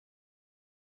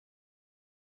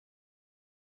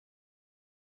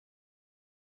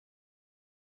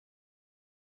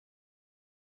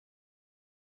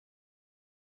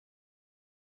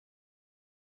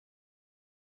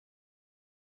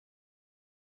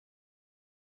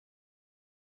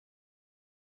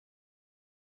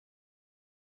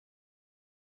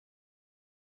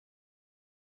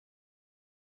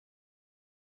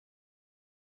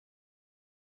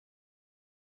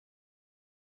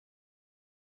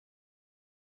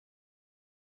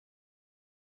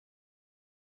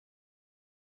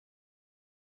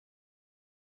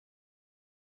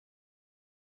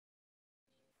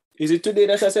Is it today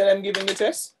that I said I'm giving the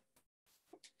test?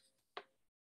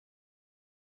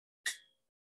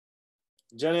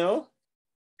 Janelle?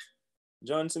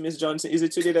 Johnson, Miss Johnson, is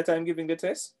it today that I'm giving the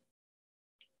test?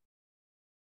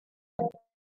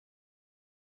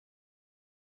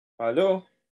 Hello?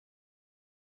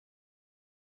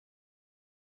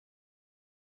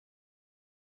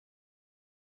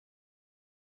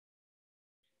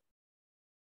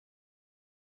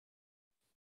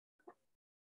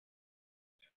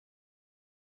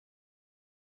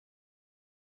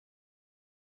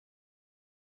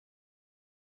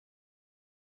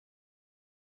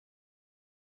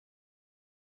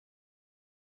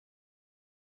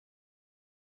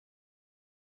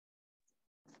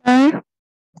 Sir?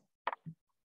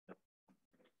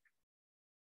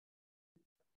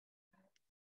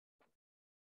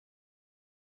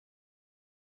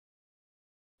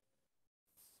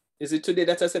 Is it today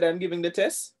that I said I'm giving the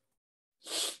test?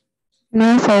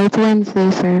 No, sir, it's Wednesday,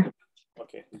 sir.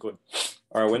 Okay, good.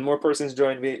 All right, when more persons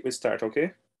join, we start,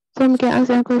 okay? So, can I ask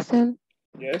you a question?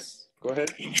 Yes, go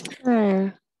ahead.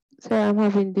 Sir, I'm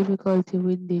having difficulty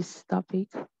with this topic.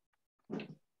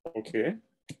 Okay.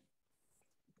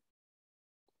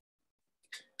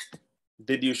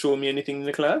 Did you show me anything in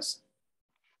the class?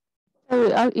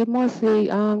 It mostly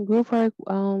group work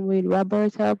with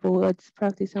Robert help or let's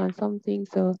practice on something.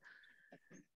 So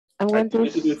I'm I going told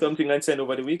you to do to something and send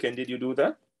over the weekend. Did you do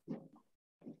that?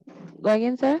 go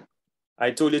again, sir.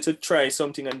 I told you to try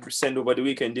something and send over the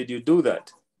weekend. Did you do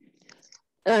that?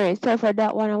 All right, so for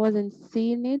that one, I wasn't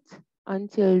seeing it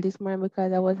until this morning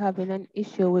because I was having an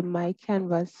issue with my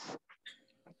canvas.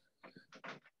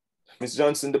 Miss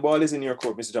Johnson, the ball is in your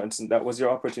court, Miss Johnson. That was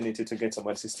your opportunity to get some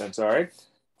assistance, all right?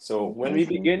 So when we Yes,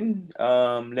 sir. begin,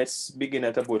 let's begin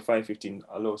at about 5:15.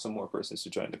 Allow some more persons to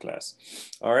join the class.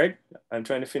 All right? I'm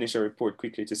trying to finish a report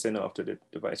quickly to send off to the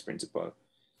vice principal.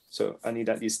 So I need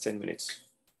at least 10 minutes.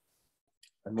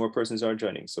 And more persons are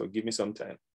joining, so give me some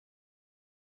time.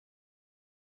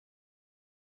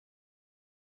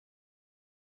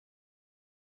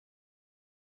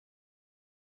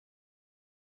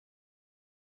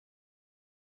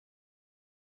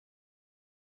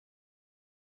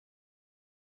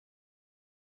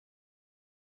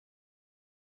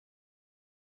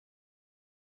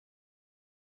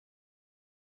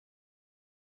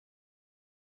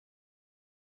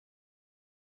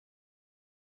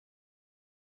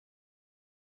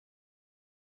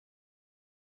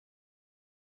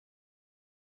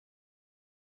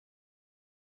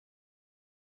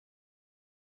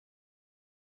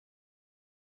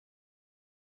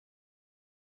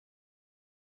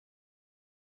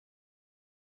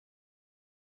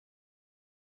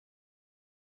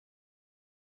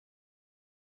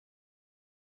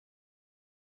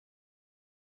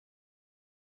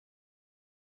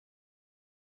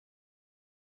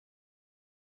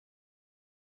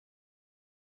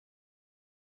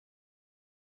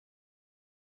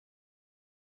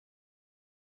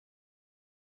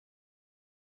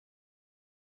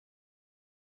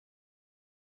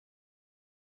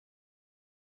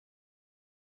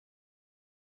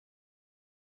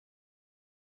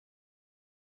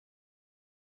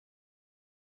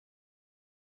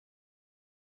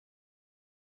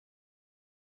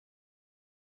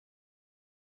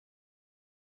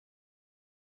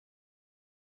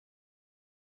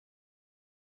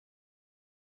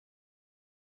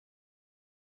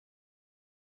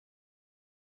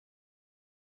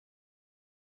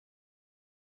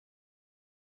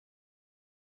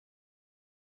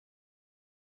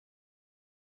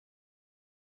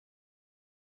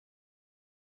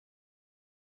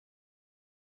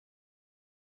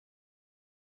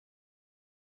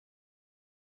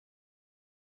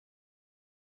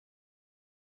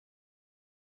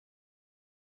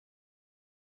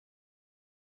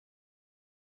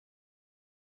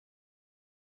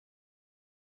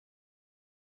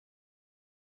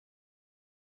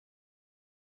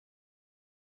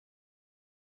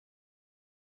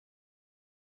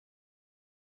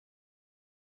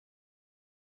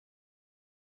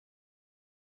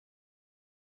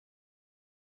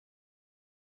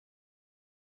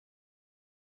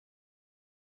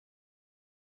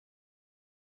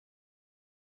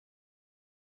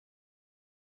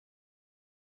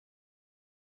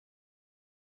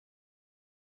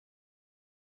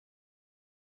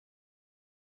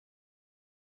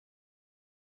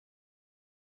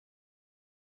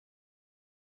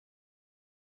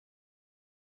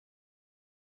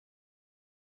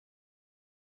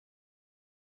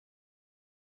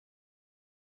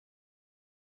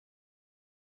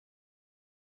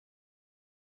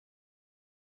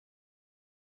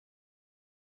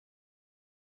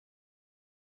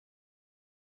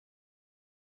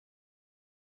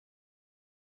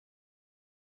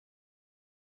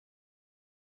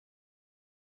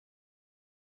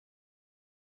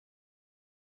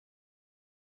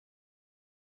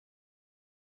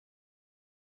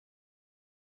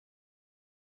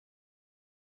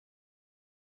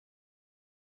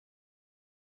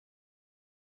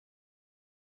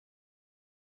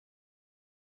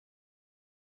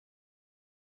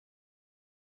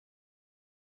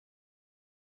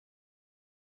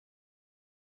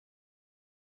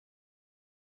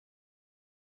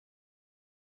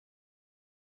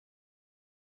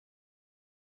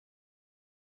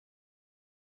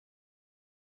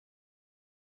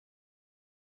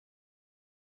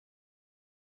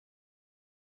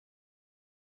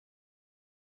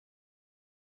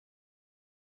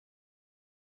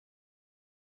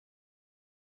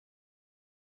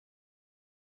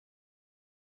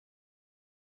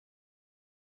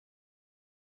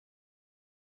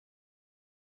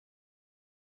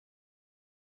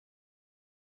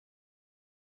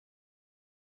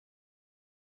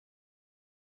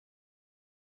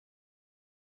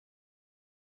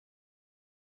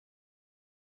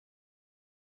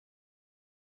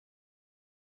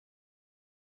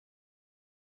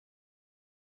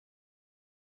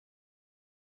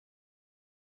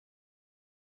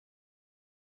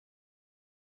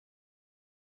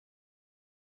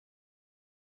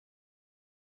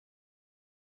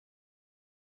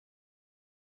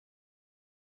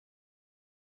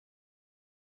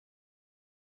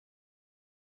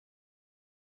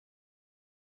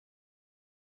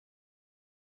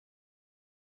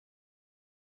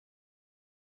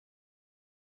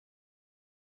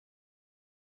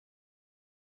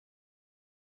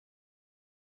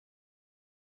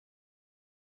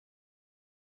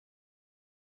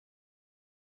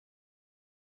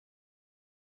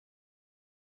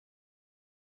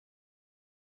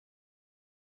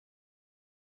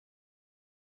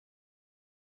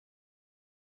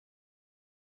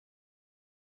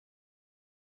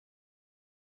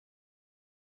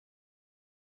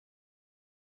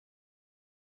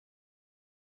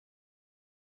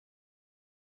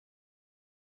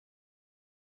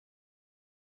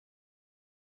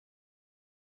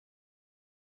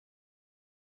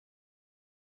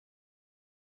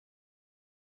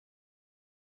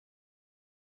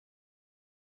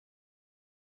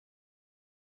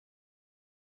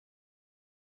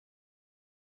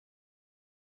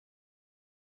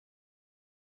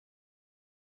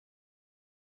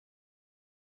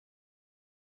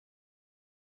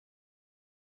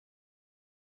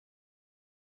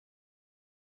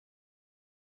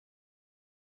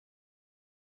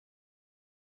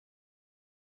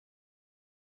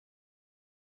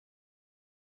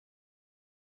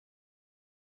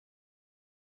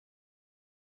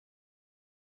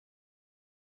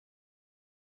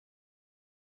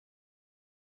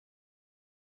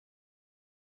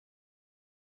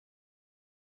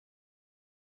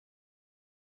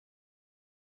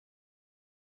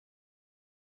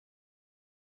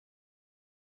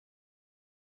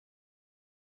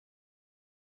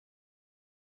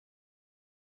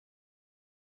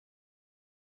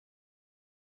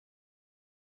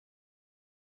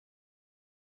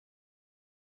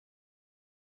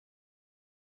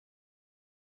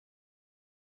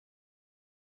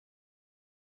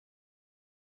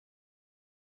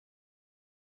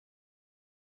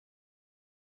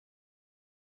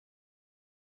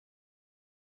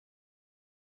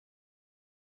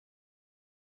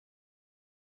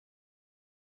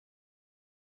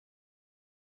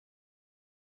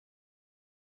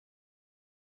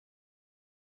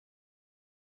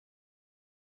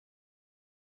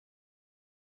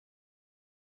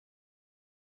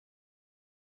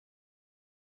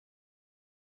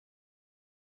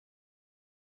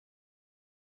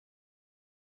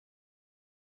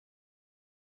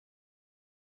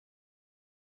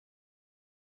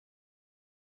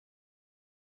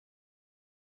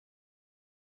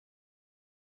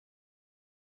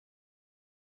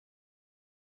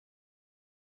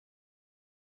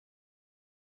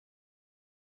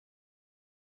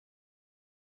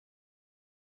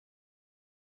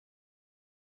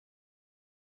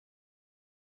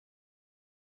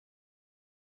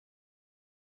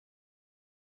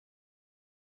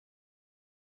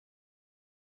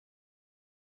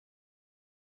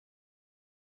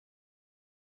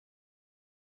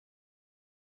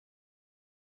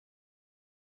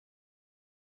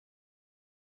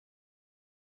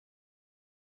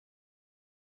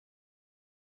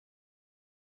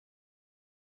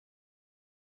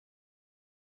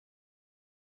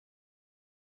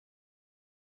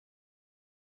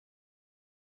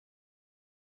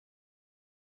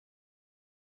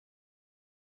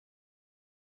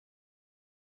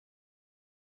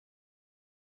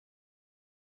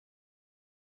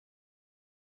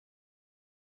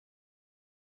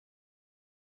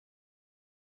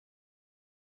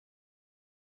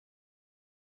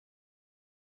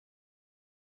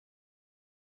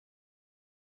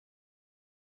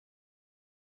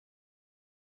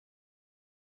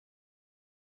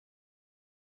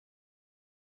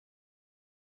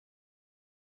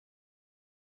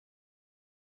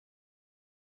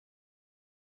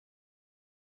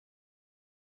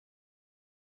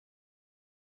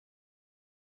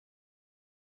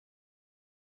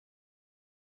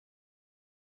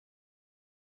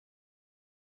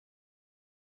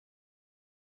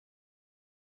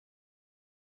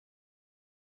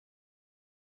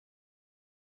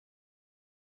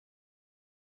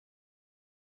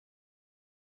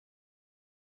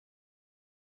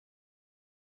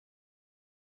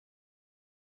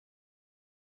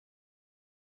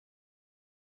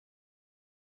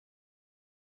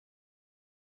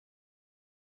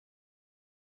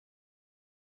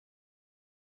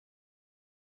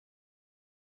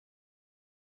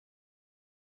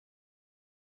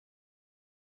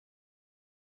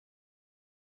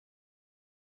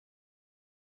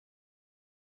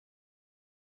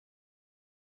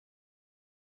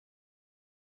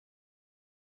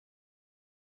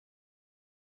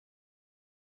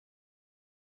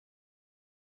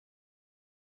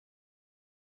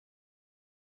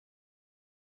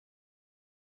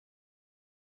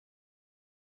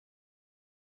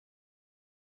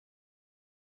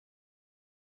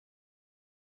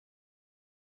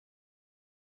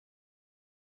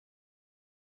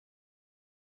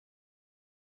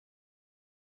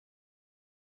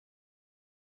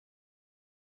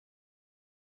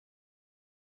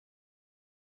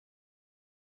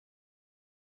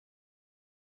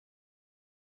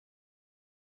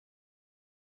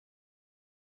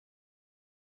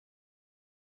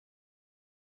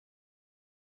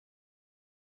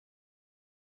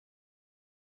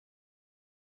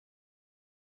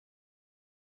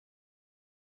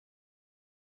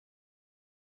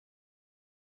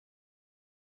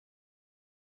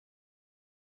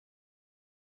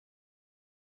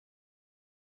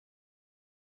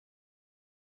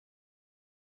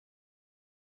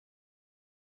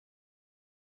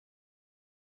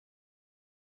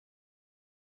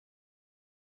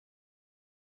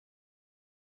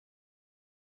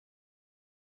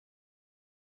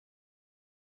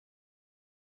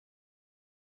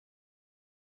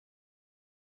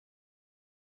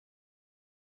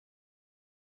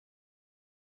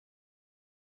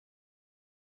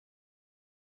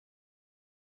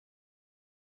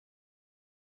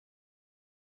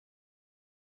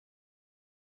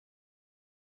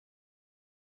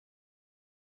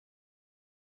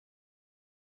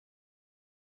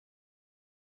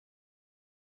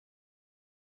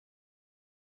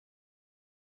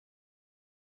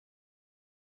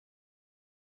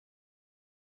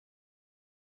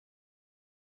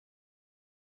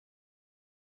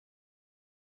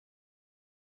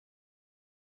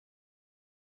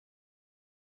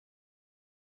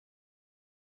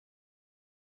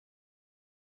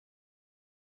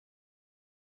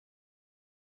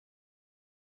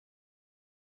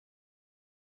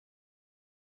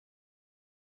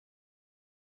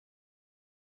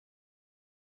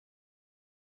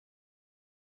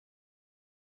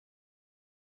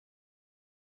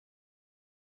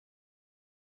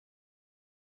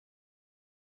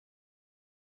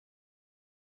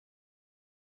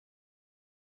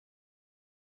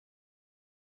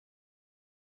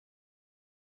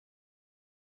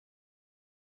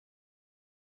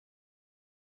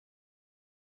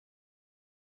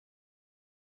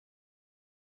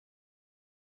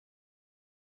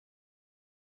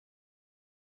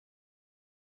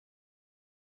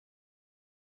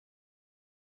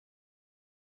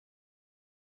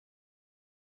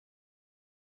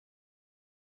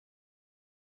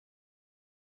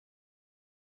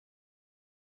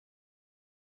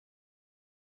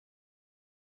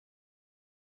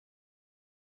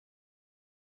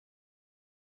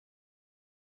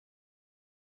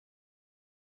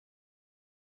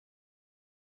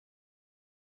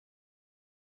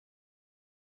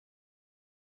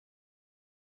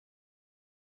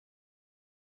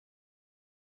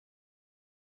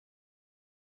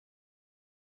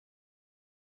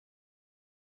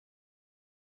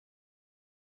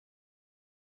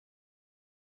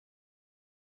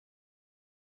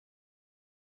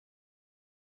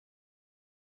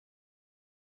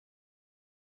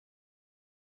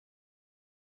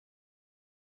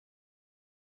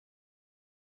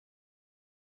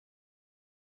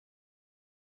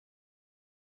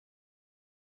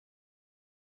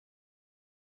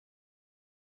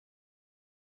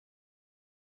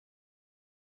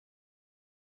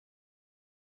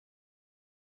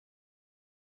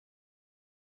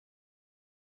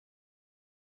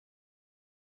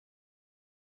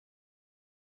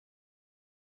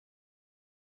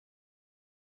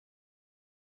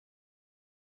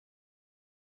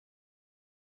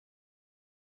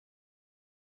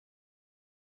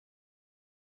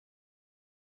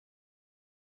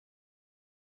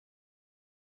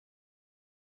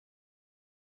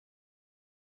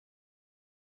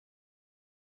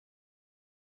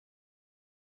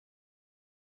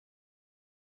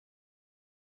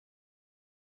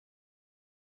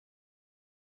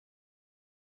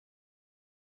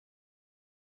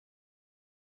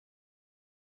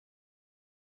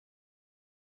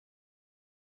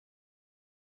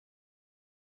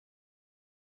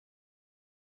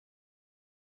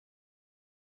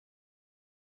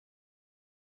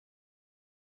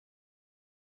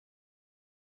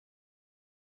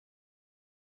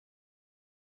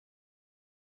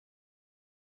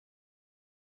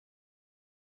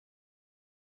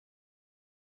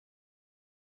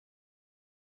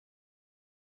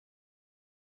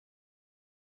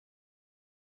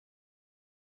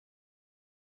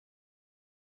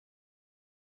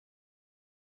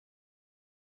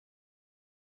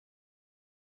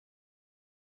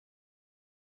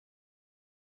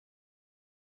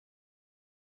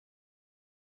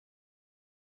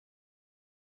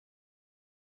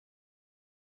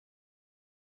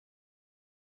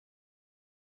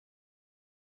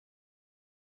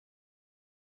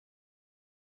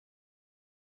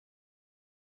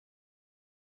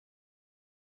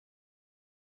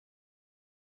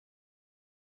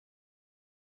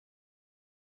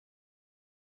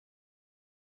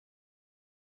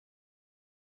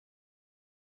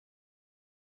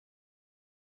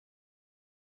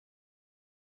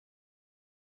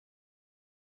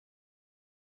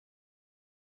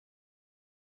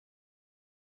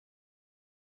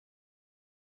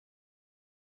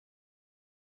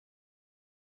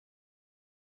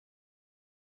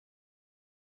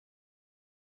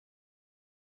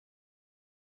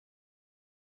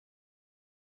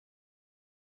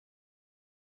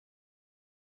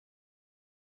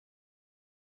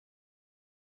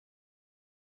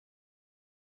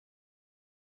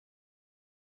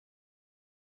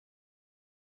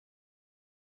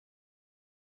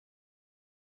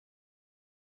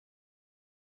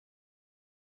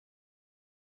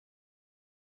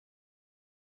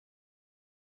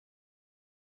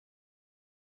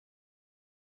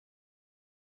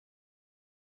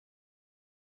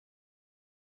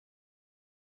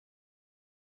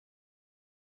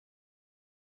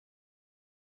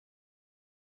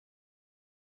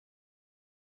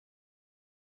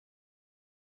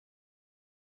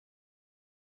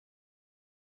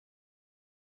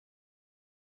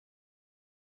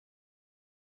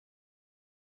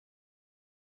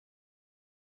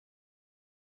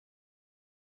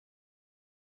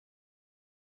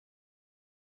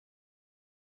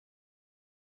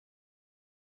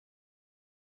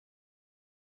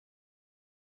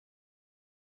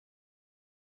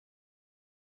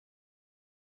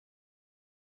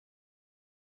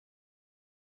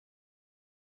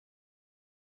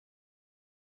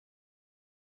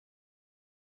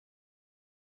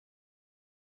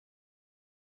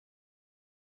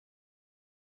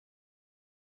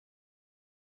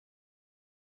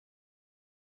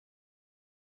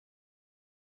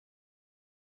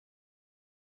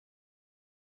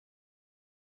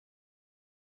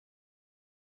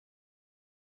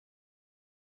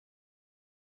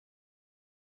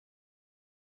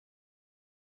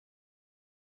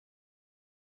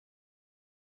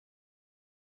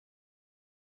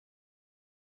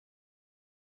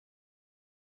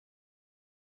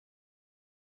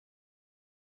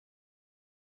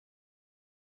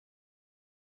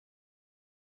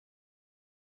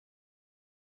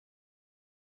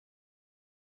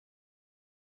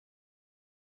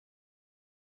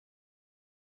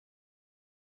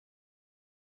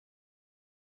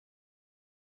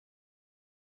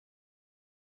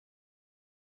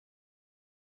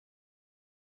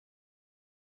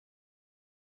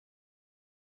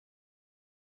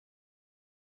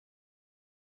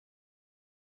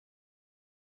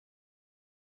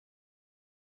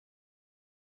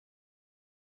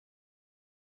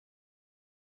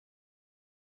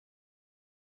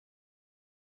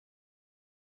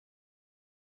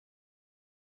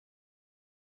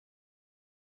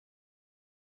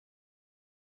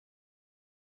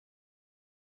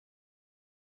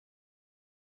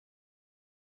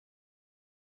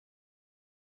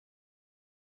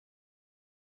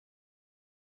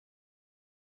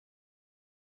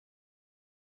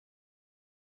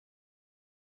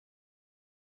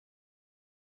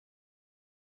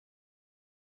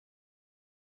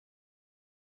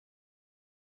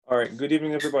 All right, good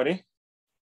evening, everybody.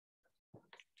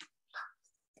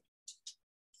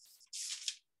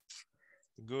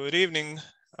 Good evening.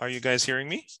 Are you guys hearing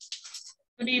me?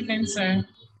 Good evening, sir.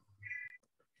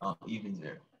 Oh, evening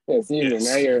there. Yes, evening.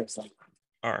 Yes. I hear something.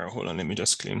 All right, hold on. Let me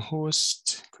just claim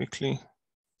host quickly.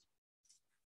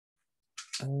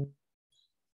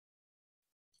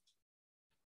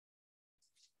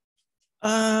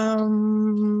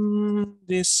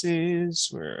 This is,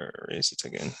 where is it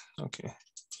again? Okay.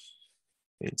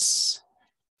 It's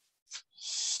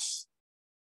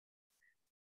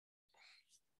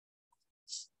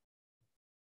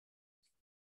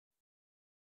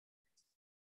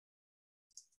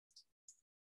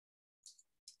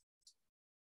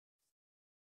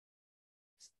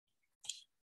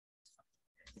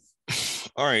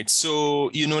all right.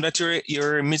 So you know that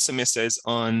your mid-semester is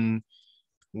on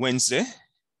Wednesday.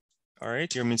 All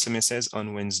right, your mid-semester is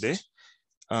on Wednesday.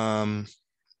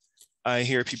 I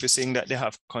hear people saying that they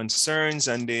have concerns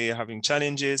and they're having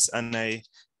challenges, and I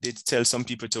did tell some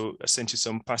people to send you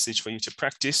some passage for you to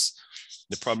practice.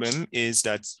 The problem is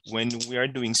that when we are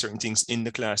doing certain things in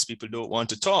the class, people don't want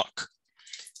to talk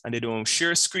and they don't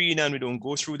share screen and we don't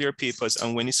go through their papers.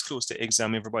 And when it's close to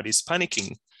exam, everybody's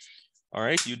panicking. All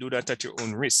right, you do that at your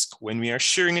own risk. When we are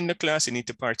sharing in the class, you need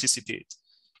to participate.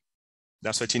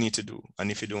 That's what you need to do. And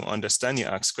if you don't understand, you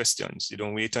ask questions. You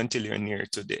don't wait until you're near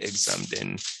to the exam,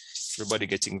 then everybody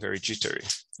getting very jittery.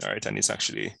 All right, and it's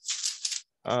actually,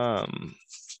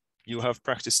 you have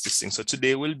practiced this thing. So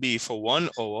today will be for 1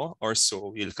 hour or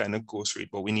so. We'll kind of go through it,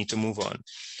 but we need to move on.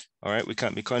 All right, we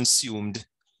can't be consumed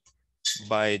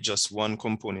by just one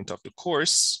component of the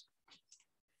course.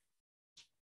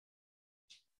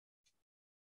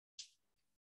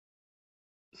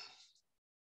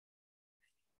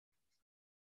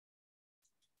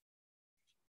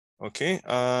 Okay,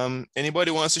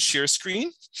 anybody wants to share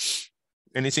screen?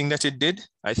 Anything that it did?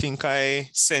 I think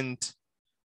I sent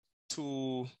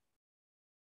 2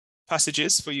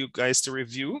 passages for you guys to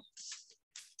review.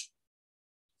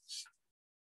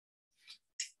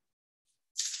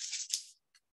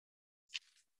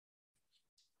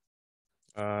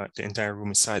 The entire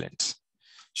room is silent.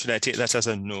 Should I take that as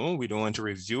a no? We don't want to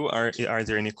review. Are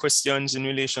there any questions in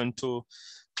relation to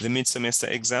the mid-semester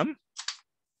exam?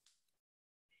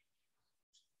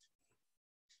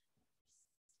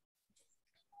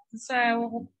 Sir,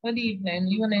 good evening.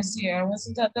 Eunice here. I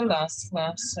wasn't at the last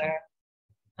class, sir.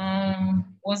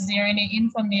 Was there any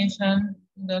information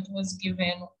that was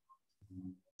given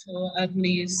to at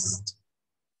least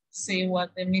say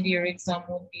what the mid-year exam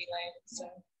would be like, sir?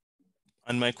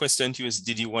 And my question to you is,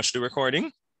 did you watch the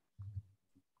recording?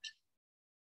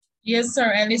 Yes,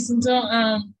 sir. I listened to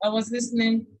I was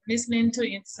listening to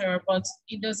it, sir, but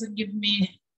it doesn't give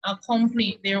me a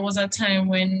complete. There was a time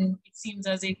when it seems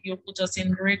as if you put us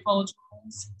in breakout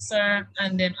rooms, sir,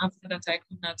 and then after that I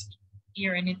could not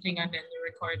hear anything, and then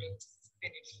the recording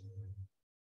finished.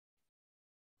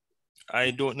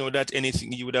 I don't know that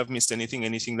anything you would have missed anything.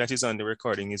 Anything that is on the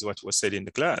recording is what was said in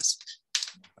the class.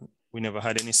 We never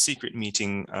had any secret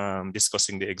meeting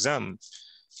discussing the exam.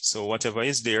 So whatever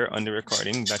is there on the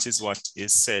recording, that is what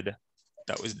is said.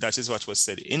 That is what was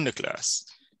said in the class.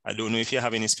 I don't know if you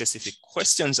have any specific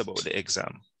questions about the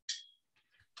exam.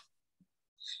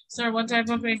 Sir, what type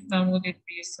of exam would it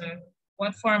be, sir?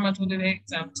 What format would the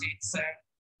exam take, sir?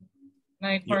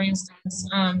 Like, for instance,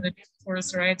 the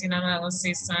discourse writing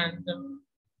analysis and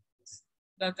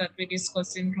that we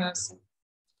discussed in class.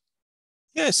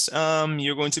 Yes,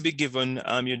 you're going to be given,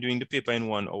 you're doing the paper in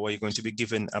 1 hour, you're going to be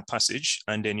given a passage,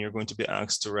 and then you're going to be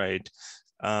asked to write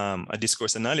a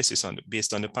discourse analysis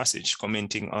based on the passage,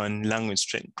 commenting on language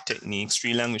techniques,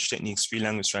 3 language techniques, 3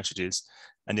 language strategies.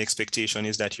 And the expectation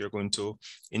is that you're going to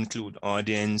include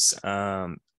audience,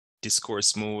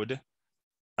 discourse mode,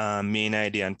 main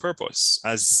idea, and purpose,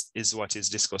 as is what is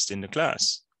discussed in the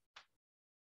class.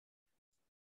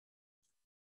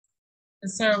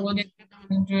 Sir, will it be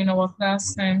done during our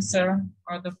class time, sir,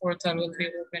 or the portal will be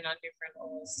open at different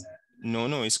hours, sir?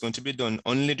 No, it's going to be done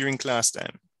only during class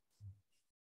time.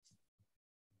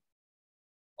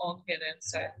 Okay then,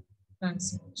 sir.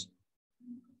 Thanks so much.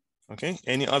 Okay,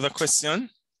 any other question?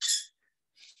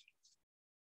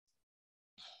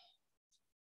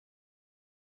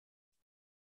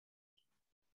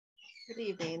 Good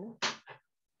evening.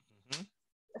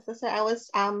 So, sir, I was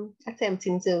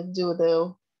attempting to do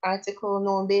the article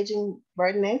known Beijing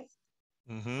bird nest.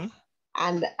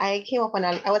 And I came up on,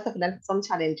 I was having some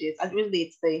challenges as it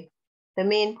relates to the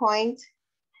main point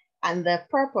and the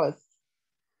purpose.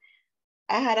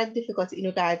 I had a difficulty in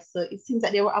regards, so it seems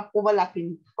that they were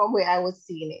overlapping from where I was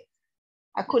seeing it.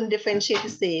 I couldn't differentiate to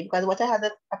say, because what I had,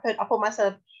 I put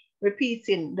myself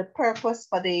repeating the purpose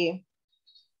for the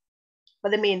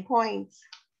main point.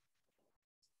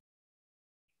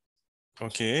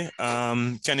 Okay.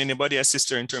 Can anybody assist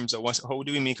her in terms of how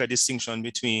do we make a distinction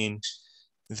between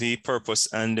the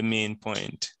purpose and the main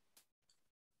point?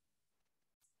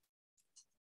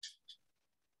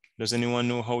 Does anyone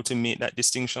know how to make that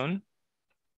distinction?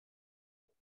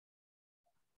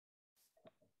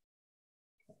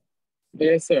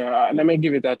 Yes, sir. Let me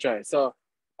give it a try. So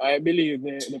I believe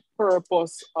the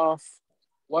purpose of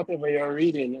whatever you're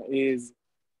reading is,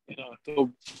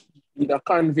 to either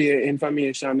convey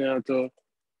information, to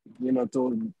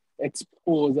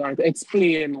expose or to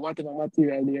explain whatever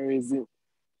material there is, that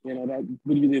will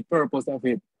be the purpose of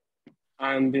it.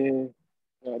 And the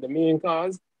main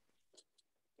cause,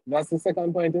 that's the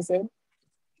second point you said?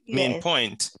 Main Yes.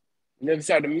 point.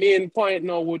 The main point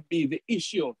now would be the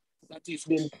issue that is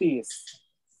being faced.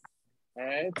 All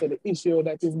right, so the issue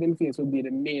that is being faced would be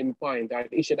the main point, or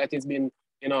the issue that is being,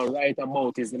 right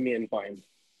about is the main point.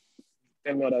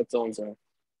 Tell me how that sounds, sir.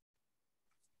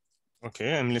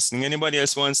 Okay, I'm listening. Anybody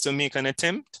else wants to make an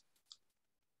attempt?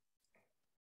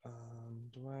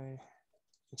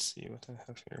 Let's see what I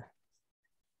have here.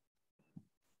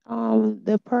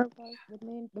 The purpose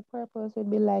would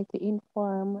be like to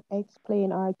inform,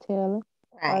 explain, or tell,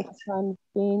 Right. or to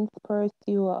convince,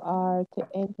 pursue, or to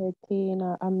entertain,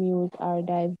 or amuse, or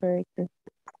divert.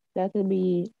 That would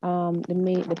be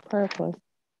the purpose,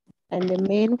 and the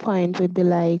main point would be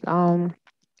like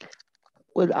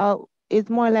it's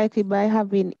more likely by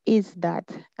having is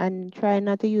that, and try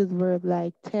not to use verb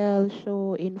like tell,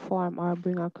 show, inform, or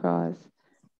bring across.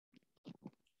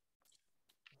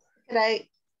 Could I?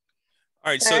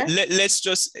 All right, so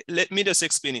let me just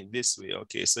explain it this way.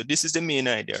 Okay, so this is the main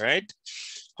idea, right?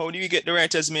 How do you get the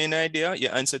writer's main idea? You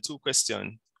answer two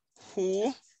questions.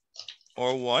 Who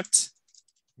or what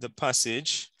the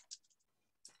passage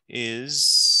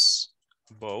is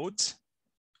about,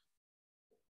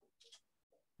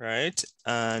 right?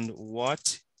 And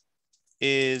what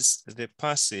is the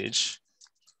passage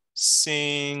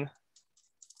saying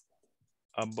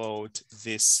about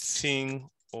this thing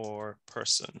or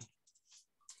person?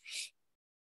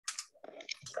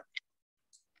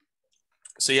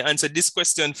 So you answer this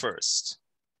question first.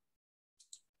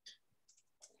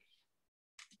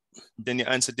 Then you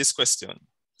answer this question.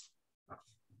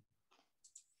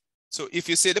 So if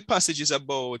you say the passage is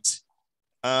about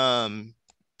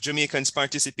Jamaicans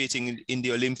participating in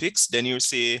the Olympics, then you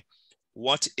say,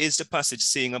 what is the passage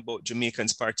saying about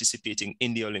Jamaicans participating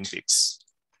in the Olympics?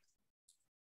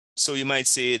 So you might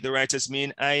say the writer's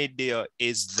main idea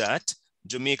is that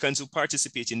Jamaicans who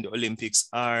participate in the Olympics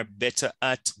are better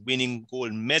at winning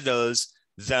gold medals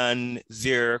than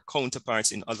their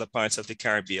counterparts in other parts of the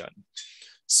Caribbean.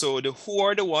 So the who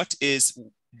or the what is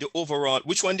the overall.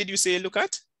 Which one did you say look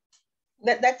at?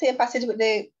 That same passage with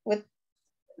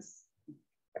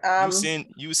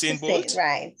Usain Bolt?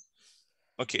 Right.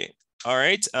 Okay. All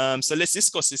right. So let's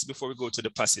discuss this before we go to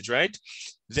the passage, right?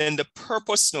 Then the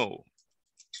purpose now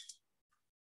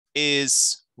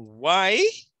is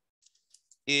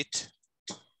let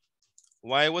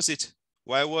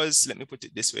me put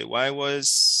it this way. Why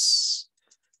was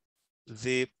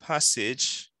the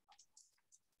passage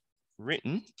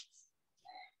written?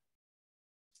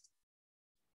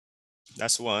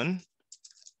 That's one.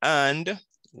 And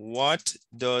what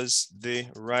does the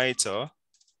writer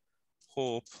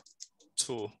hope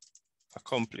to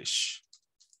accomplish?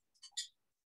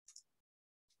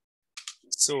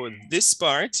 So this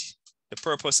part, the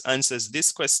purpose answers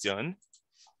this question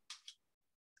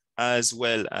as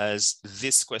well as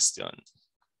this question.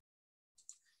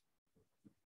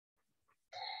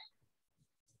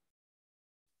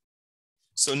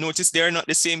 So notice they are not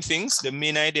the same things. The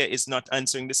main idea is not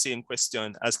answering the same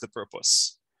question as the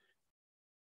purpose.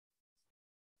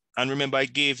 And remember, I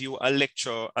gave you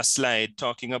a slide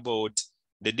talking about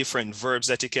the different verbs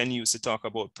that you can use to talk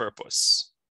about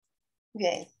purpose.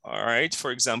 Yes. All right.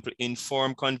 For example,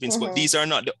 inform, convince, but these are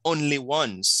not the only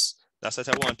ones. That's what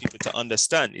I want people to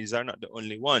understand. These are not the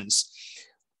only ones.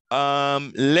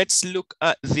 Let's look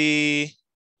at the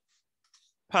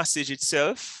passage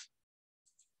itself.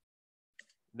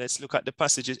 Let's look at the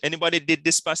passages. Anybody did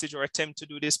this passage or attempt to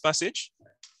do this passage?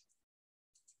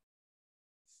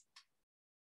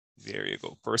 There you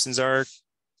go. Persons are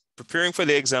preparing for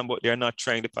the exam, but they're not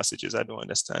trying the passages. I don't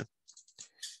understand.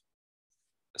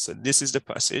 So this is the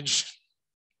passage.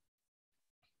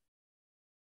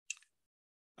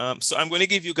 So I'm going to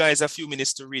give you guys a few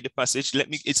minutes to read the passage.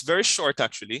 It's very short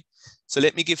actually. So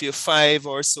let me give you 5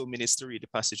 or so minutes to read the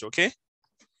passage, okay?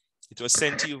 It was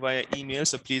sent to you via email,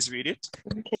 so please read it.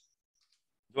 Okay.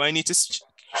 Do I need to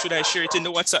Should I share it in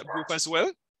the WhatsApp group as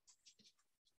well?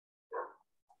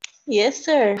 Yes,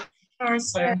 sir. Sure,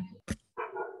 sir.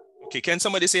 Okay, can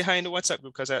somebody say hi in the WhatsApp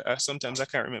group? Because sometimes I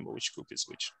can't remember which group is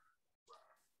which.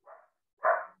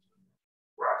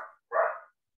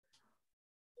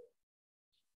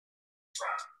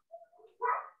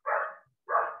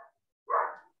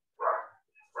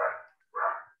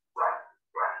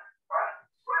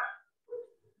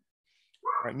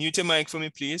 All right, mute your mic for me,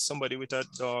 please. Somebody with a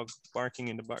dog barking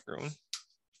in the background.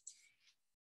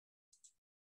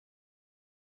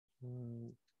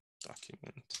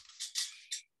 Document.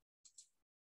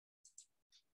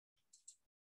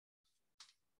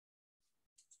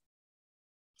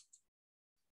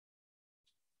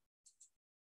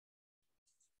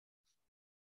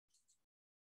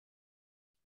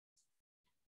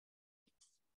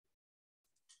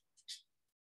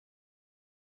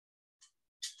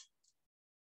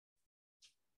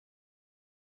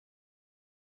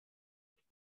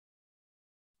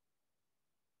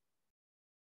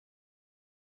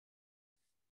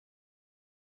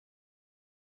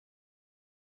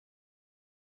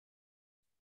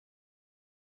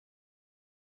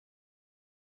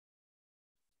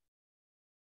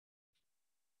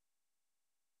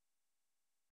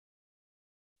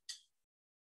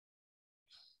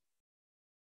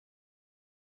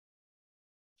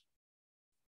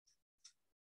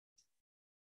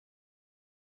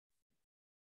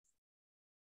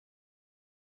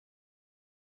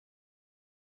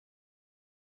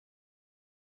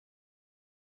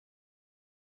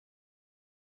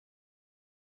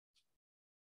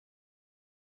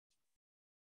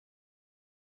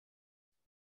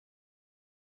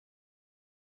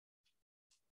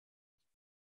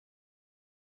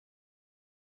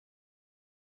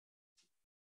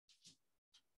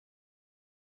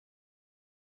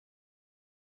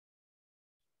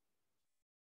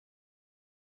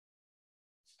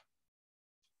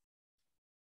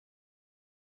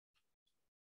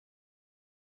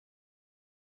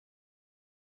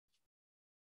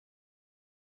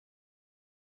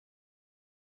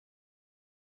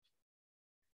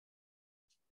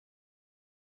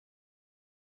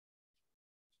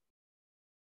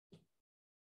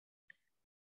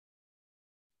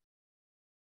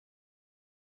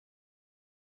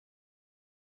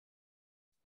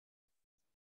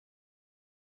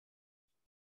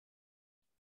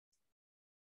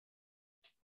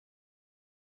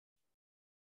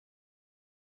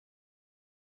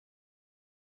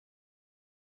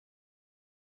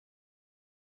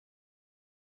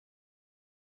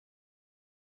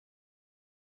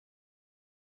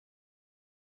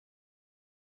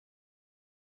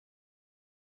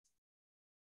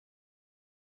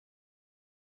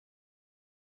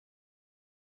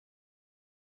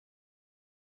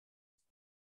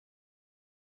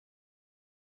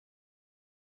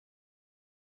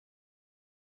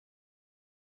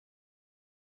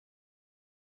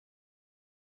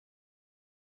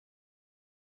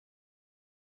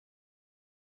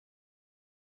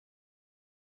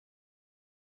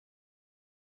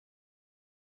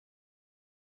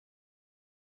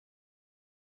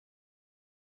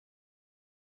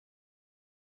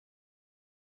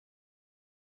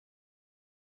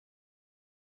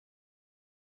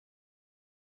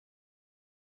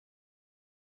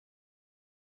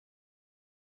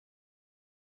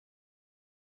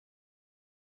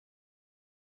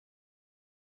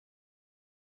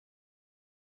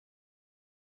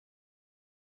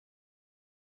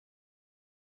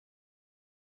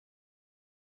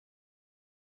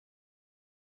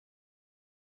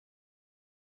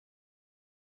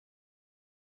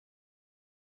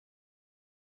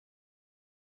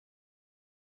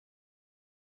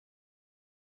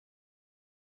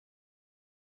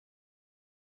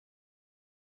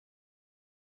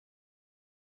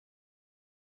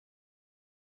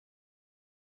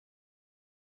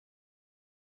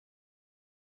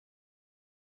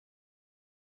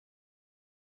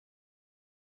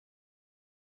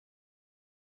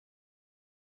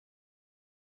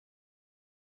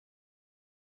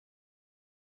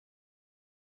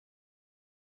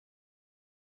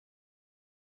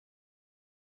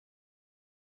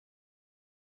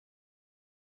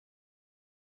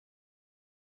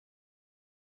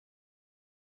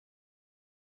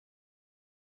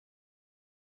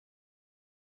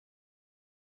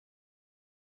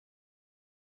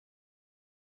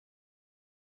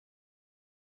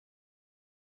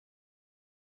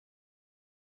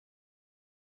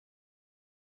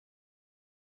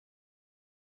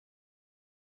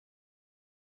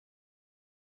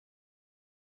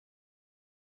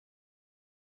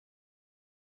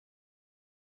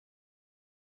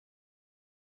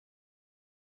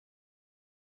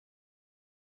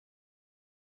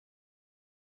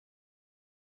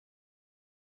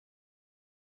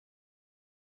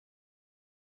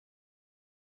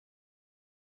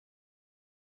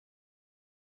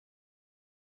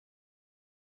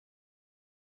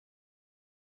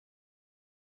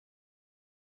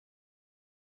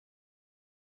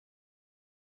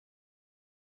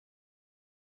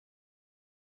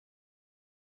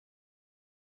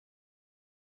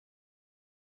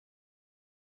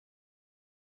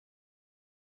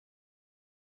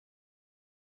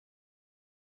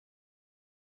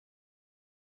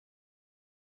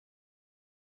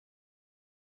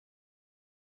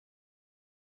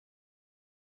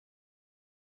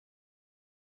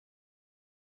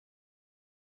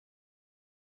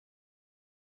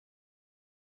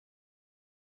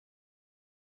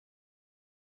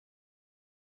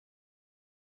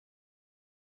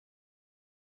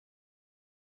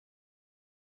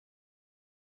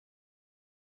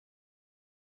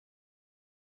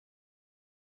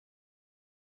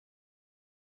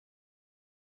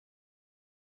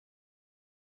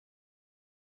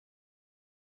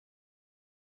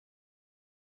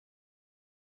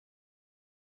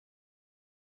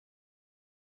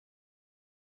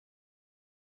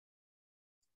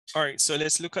 All right, so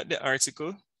let's look at the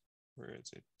article. Where is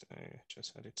it? I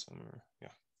just had it somewhere. Yeah.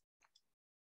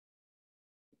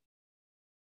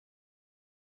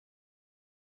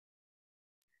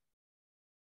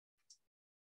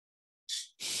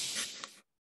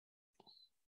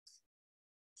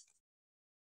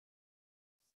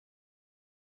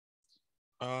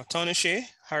 Tanisha,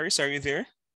 Harris, are you there?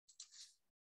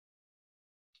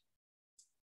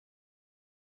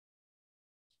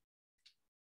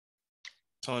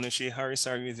 Tanisha, Harris,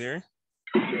 are you there?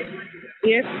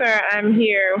 Yes, sir, I'm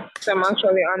here. So I'm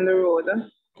actually on the road.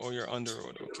 Oh, you're on the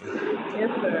road, okay. Yes,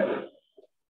 sir.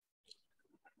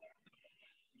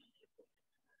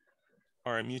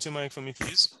 All right, mute your mic for me,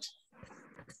 please.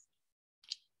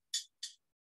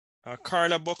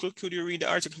 Carla Buckle, could you read the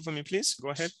article for me, please? Go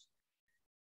ahead.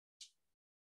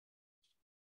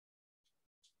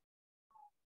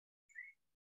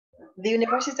 The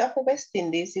University of the West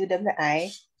Indies,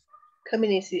 UWI,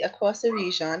 community across the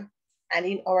region and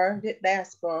in our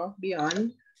diaspora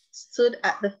beyond stood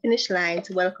at the finish line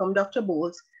to welcome Dr.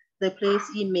 Bowles, the place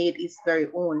he made his very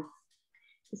own.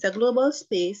 It's a global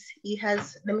space he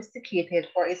has domesticated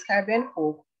for his Caribbean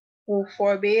folk who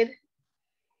foretold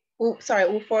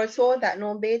that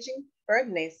no Beijing bird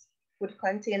nest would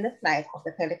contain the flight of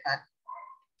the pelican.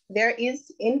 Could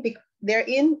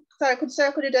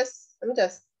you just, let me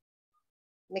just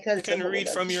make a You can read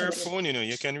from your phone. phone, you know,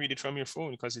 you can read it from your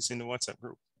phone because it's in the WhatsApp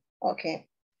group. Okay.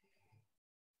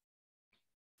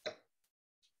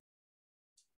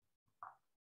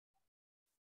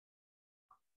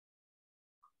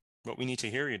 But we need to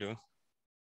hear you though.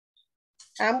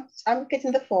 I'm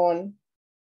getting the phone.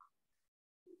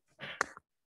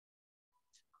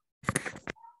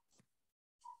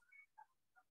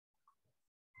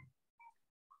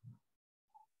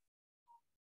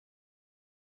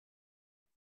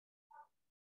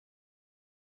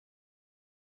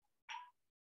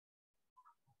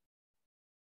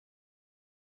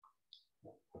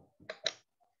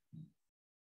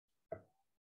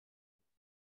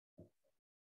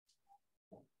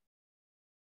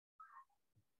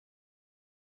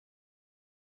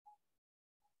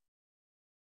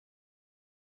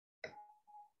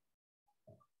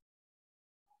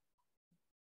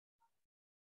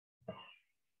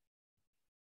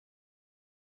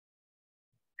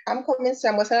 I'm coming, so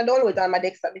I'm going to download it on my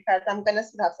desktop because I'm going to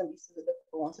still have some issues with the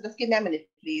phone. So just give me a minute,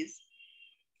 please.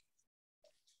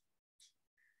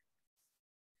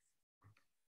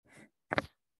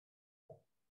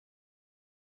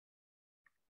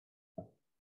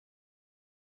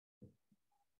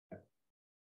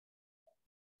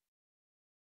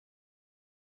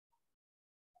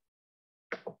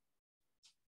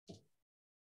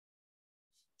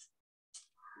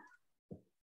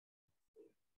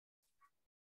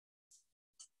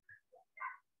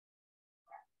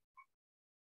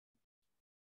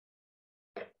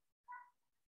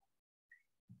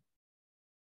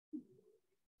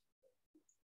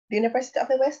 The University of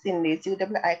the West Indies,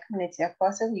 UWI community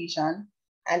across the region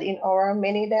and in our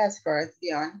many diasporas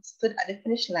beyond stood at the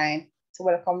finish line to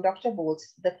welcome Dr.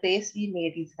 Bowles to the place he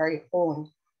made his very own.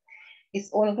 His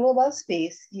own global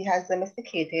space he has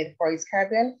domesticated for his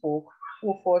Caribbean folk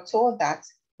who foretold that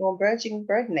no burgeoning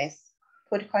bird nest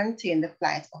could contain the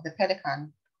flight of the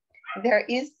pelican. There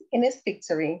is in his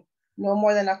victory no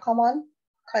more than a common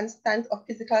constant of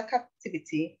physical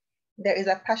captivity. There is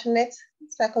a passionate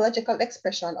psychological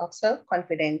expression of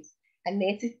self-confidence and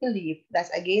native belief that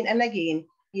again and again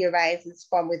he arises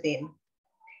from within.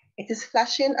 It is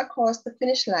flashing across the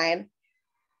finish line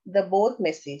the bold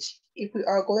message: if we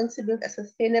are going to build a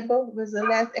sustainable,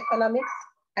 resilient economics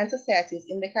and societies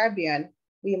in the Caribbean,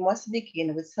 we must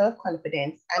begin with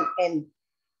self-confidence and end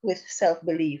with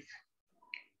self-belief.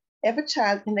 Every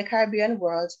child in the Caribbean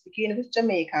world, beginning with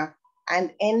Jamaica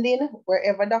and ending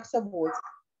wherever Dr. Bowles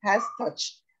has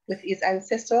touched with his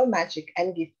ancestral magic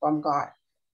and gift from God,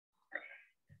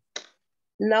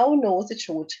 now knows the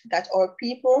truth that our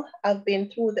people have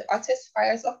been through the hottest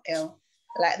fires of hell,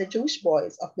 like the Jewish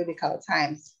boys of biblical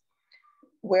times,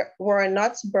 were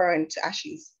not burned to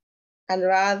ashes, and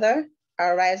rather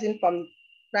are rising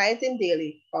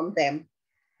daily from them.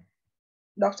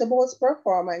 Dr. Bowles'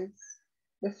 performance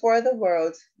before the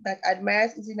world that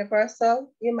admires his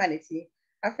universal humanity,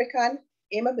 African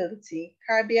amiability,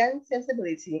 Caribbean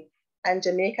sensibility, and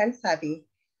Jamaican savvy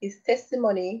is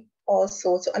testimony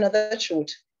also to another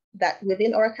truth that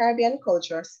within our Caribbean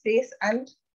culture space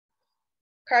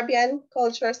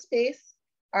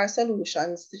are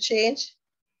solutions to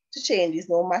changes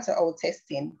no matter how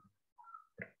testing.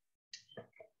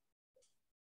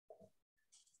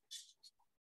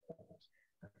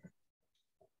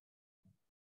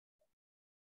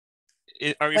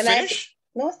 Are you finished?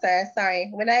 No, sir, sorry.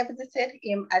 When I visited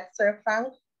him at Sir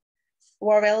Frank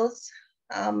Worrell's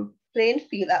playing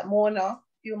field at Mona a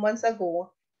few months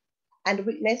ago and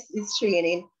witnessed his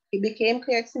training, it became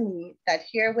clear to me that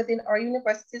here within our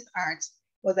university's art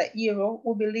was a hero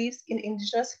who believes in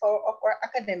indigenous power of our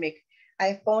academic.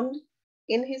 I found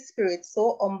in his spirit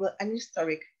so humble and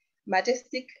historic,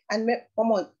 majestic and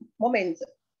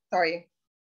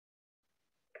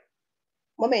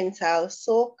momental,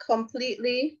 so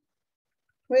completely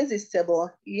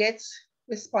irresistible, yet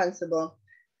responsible.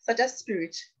 Such a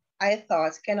spirit, I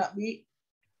thought, cannot be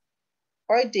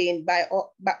ordained by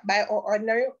our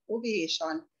ordinary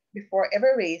ovation. Before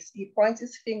every race, he points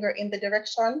his finger in the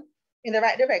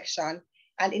right direction,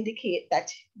 and indicate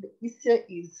that the issue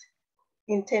is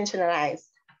intentionalized.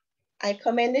 I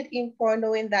commended him for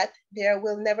knowing that there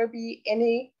will never be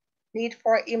any need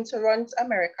for him to run to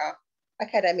America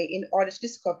Academy in order to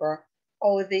discover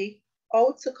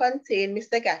how to contain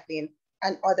Mr. Gatlin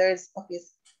and others of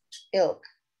his ilk.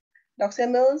 Dr.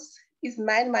 Mills, his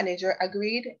mine manager,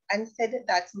 agreed and said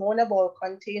that Mona Bowl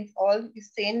contains all the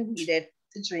stain needed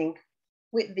to drink.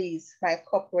 With these, my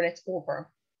cup runneth over.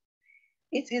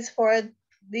 It is for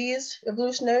these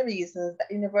revolutionary reasons that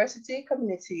the university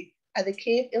community at the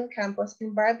Cave Hill campus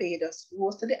in Barbados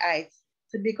rose to the heights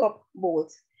to big up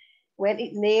both when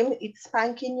it named its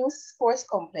spanking new sports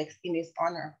complex in his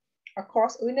honor.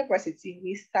 Across the university,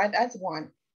 we stand as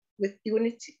one with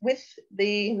unity, with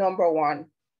the number one.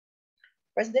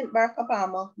 President Barack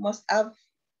Obama must have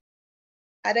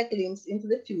had a glimpse into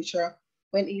the future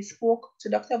when he spoke to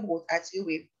Dr. Booth at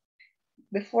UWI.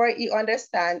 Before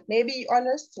maybe he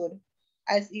understood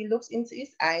as he looks into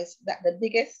his eyes that the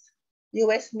biggest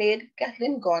US-made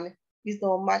Gatling gun is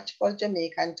no match for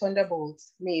Jamaican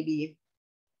Thunderbolts, maybe.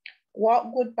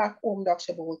 Walk good back home,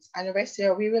 Dr. Booth, and rest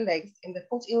your weary legs in the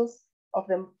foothills of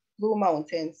the Blue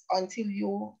Mountains until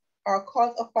you are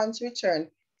called upon to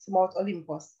return to Mount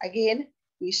Olympus. Again,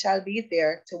 we shall be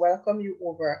there to welcome you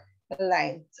over the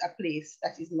line to a place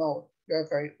that is now your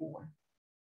very own.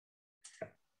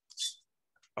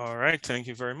 All right, thank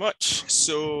you very much.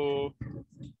 So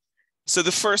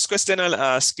the first question I'll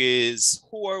ask is,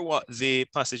 who or what the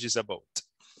passage is about?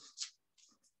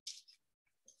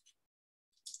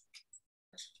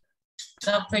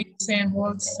 Dr. Usain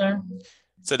Bolt, sir.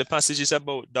 So the passage is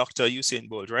about Dr. Usain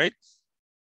Bolt, right?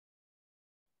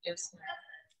 Yes, sir.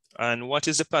 And what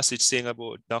is the passage saying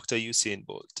about Dr. Usain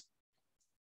Bolt?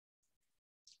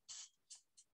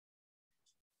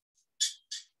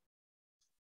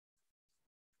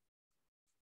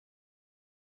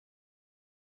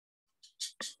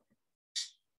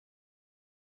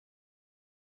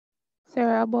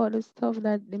 Sir, about the stuff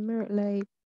that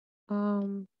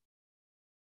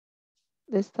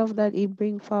the stuff that he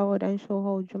bring forward and show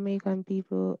how Jamaican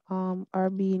people are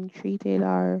being treated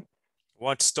are.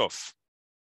 What stuff?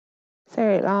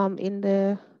 Sir, in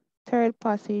the third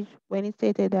passage when it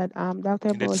stated that Dr.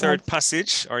 In the Bolt has third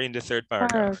passage or in the third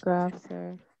paragraph?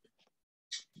 sir.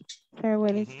 Sir,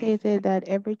 when it stated that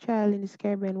every child in this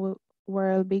Caribbean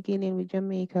world, beginning with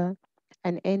Jamaica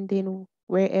and ending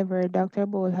wherever Dr.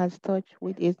 Bolt has touched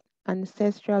with his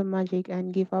ancestral magic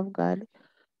and gift of God.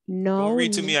 Don't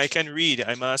read to me, I can read.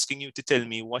 I'm asking you to tell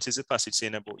me what is the passage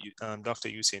saying about you, Dr.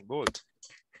 Usain Bolt.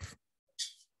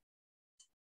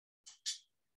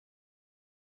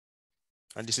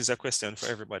 And this is a question for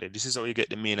everybody. This is how you get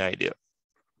the main idea.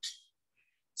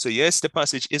 So yes, the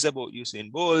passage is about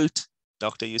Usain Bolt,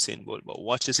 Dr. Usain Bolt, but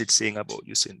what is it saying about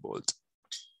Usain Bolt?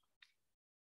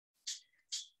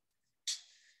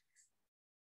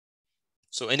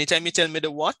 So anytime you tell me the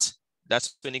what,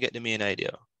 that's when you get the main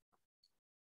idea.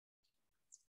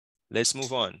 Let's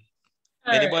move on.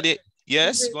 Anybody?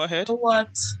 Yes, go ahead.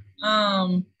 What?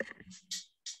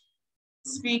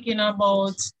 Speaking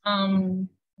about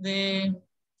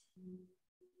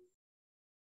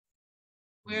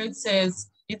where it says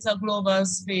it's a global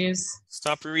space.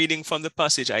 Stop reading from the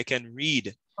passage. I can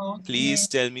read. Okay. Please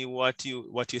tell me what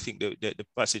you think the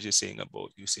passage is saying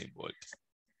about Usain Bolt.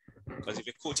 Because if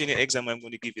you quote in your exam, I'm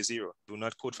going to give you 0. Do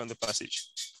not quote from the passage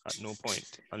at no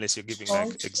point, unless you're giving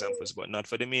like examples, but not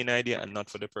for the main idea and not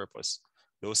for the purpose.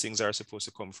 Those things are supposed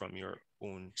to come from your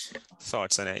own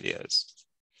thoughts and ideas.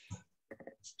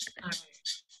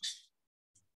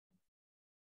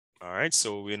 All right,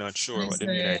 so we're not sure what the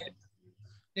main idea.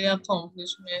 The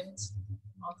accomplishment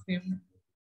of him.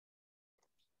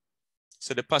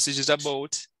 So the passage is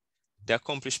about the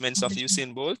accomplishments of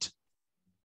Usain Bolt?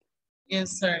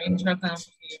 Yes, sir, in track and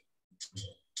field.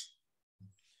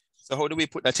 So how do we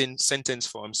put that in sentence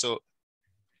form? So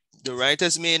the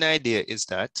writer's main idea is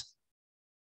that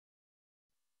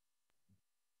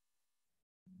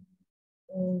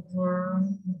over.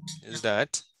 Is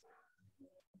that?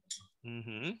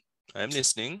 I'm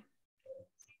listening.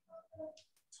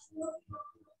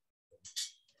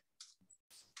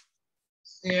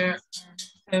 There are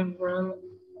several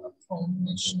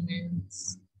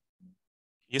accomplishments.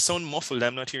 You sound muffled.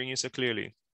 I'm not hearing you so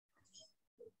clearly.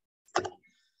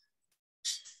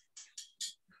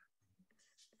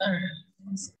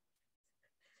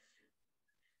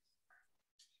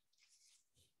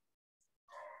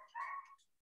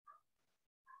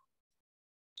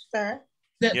 Sir?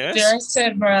 Yes? There are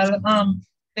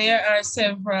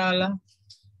several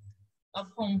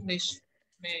accomplishments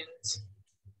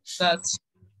that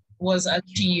was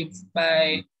achieved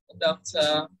by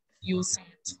Dr.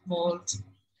 Usain Bolt.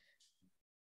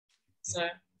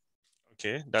 Sir.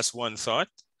 Okay, that's one thought.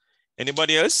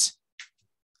 Anybody else?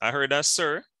 I heard that,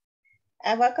 sir. I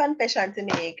have a confession to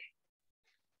make.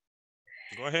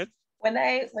 Go ahead. When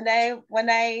I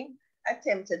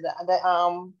attempted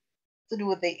to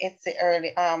do the essay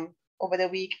early over the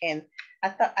weekend,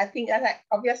 I think that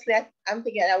obviously I'm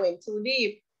thinking I went too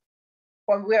deep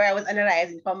from where I was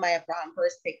analyzing from my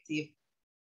perspective,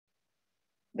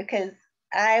 because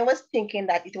I was thinking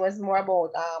that it was more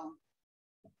about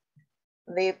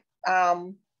the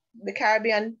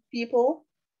Caribbean people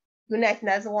uniting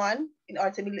as one in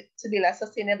order to build a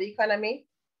sustainable economy,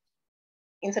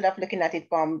 instead of looking at it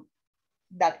from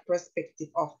that perspective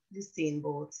of Usain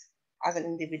Bolt as an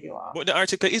individual. But the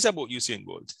article is about Usain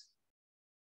Bolt.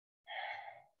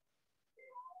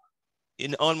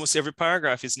 In almost every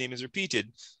paragraph, his name is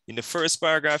repeated. In the first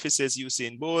paragraph, it says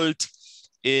Usain Bolt.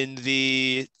 In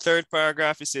the third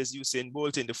paragraph, it says Usain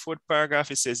Bolt. In the fourth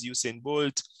paragraph, it says Usain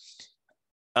Bolt.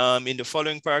 In the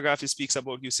following paragraph, he speaks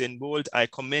about Usain Bolt. I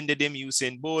commended him,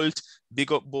 Usain Bolt.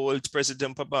 Big up Bolt.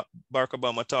 President Barack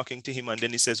Obama talking to him, and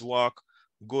then he says, walk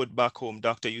good back home,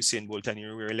 Dr. Usain Bolt, and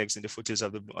you rear your legs in the foothills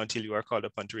of the until you are called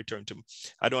upon to return to.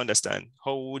 I don't understand.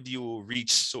 How would you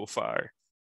reach so far?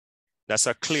 That's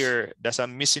a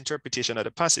misinterpretation of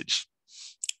the passage.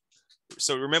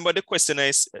 So remember the question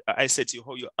I said to you,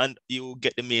 how you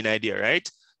get the main idea, right?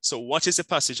 So what is the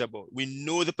passage about? We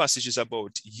know the passage is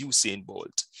about Usain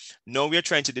Bolt. Now we are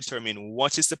trying to determine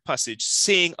what is the passage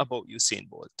saying about Usain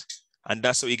Bolt. And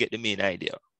that's how you get the main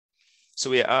idea. So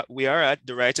we are at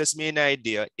the writer's main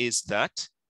idea is that,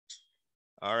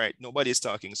 all right, nobody's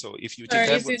talking. So if you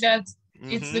think you see that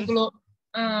it's the globe.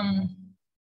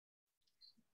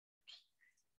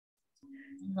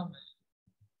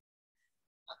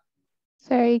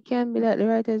 Sorry, it can be that the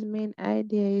writer's main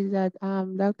idea is that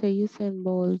Dr. Usain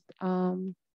Bolt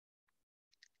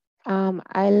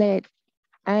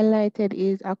highlighted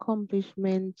his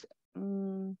accomplishments.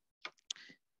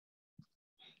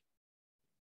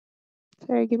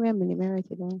 Sorry, give me a minute, I write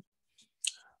it down.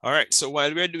 All right, so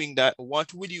while we're doing that,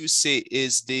 what would you say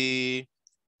is the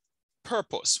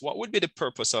purpose? What would be the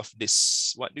purpose of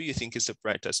this? What do you think is the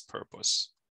writer's purpose?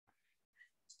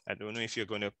 I don't know if you're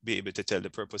going to be able to tell the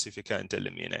purpose if you can't tell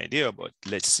the main idea, but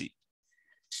let's see.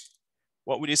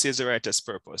 What would you say is the writer's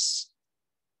purpose?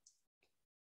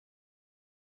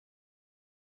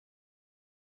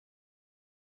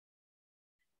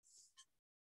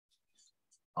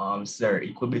 Sir,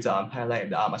 it could be to highlight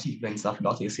the achievements of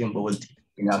Dr. Usain Bolt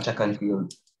in track and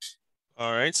field.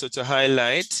 All right, so to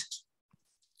highlight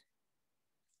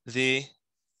the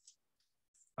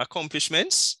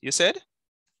accomplishments, you said?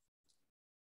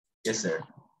 Yes, sir.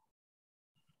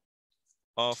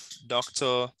 Of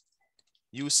Dr.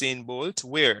 Usain Bolt,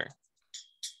 where?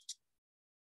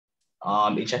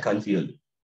 In track and field.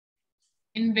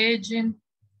 In Beijing.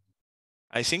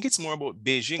 I think it's more about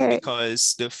Beijing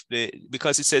because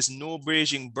because it says no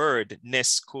Beijing bird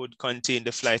nest could contain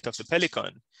the flight of the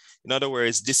pelican. In other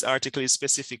words, this article is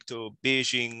specific to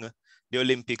Beijing, the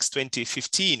Olympics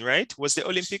 2015, right? Was the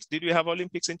Olympics, did we have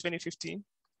Olympics in 2015?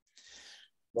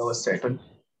 No, sir. It's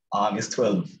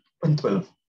 2012.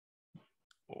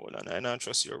 Hold on, I don't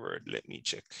trust your word. Let me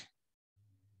check.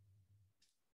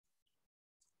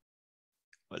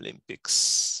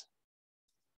 Olympics.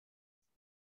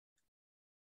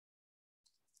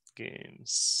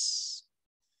 Games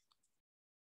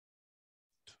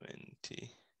 20.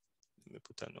 Let me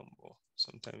put a number.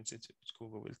 Sometimes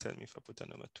Google will tell me if I put a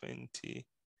number 20.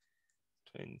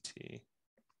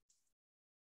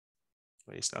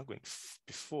 Well, it's not going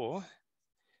before.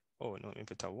 Oh no, let me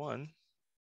put a 1.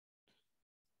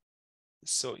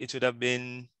 So it would have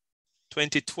been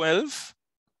 2012.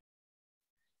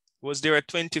 Was there a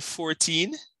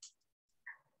 2014?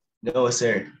 No,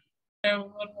 sir.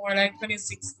 One more like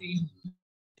 2016.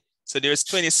 So there's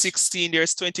 2016,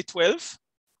 there's 2012?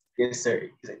 Yes,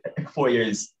 sir. 4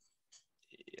 years.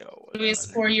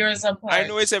 It's 4 years apart. I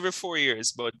know it's every 4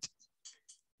 years, but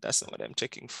that's not what I'm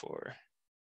checking for.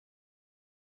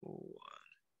 All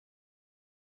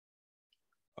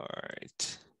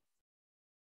right.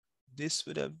 This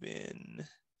would have been,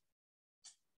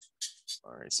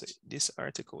 all right, so this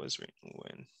article was written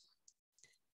when?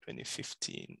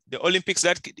 2015. The Olympics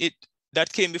that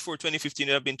came before 2015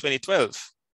 would have been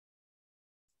 2012.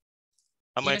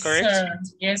 Am I correct? Sir.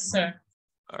 Yes, sir.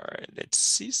 All right, let's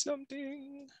see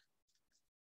something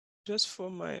just for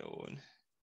my own.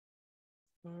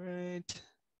 All right.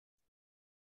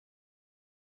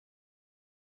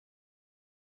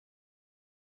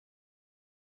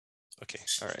 Okay,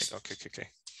 all right, okay.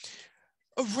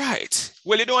 All right.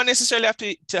 Well, you don't necessarily have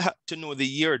to know the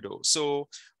year though. So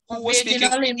who was speaking?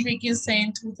 Beijing Olympic is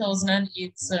saying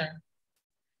 2008, sir.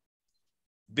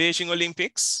 Beijing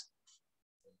Olympics?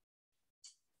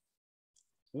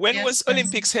 When Yes, was sir.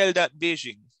 Olympics held at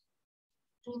Beijing?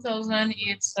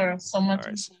 2008, sir. Summer All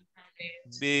right.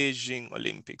 2008. Beijing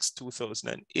Olympics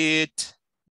 2008.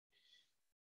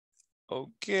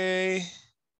 Okay.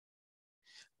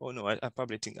 Oh no, I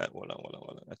probably think that. Hold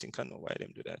on. I think I know why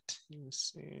them do that.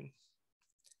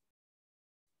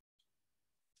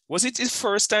 Was it his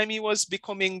first time he was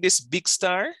becoming this big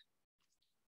star?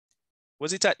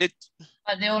 Was it at the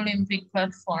Olympic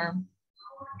platform?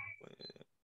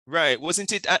 Right.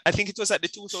 Wasn't it? I think it was at the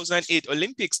 2008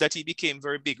 Olympics that he became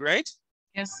very big, right?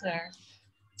 Yes, sir.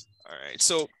 All right.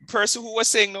 So, person who was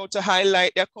saying now to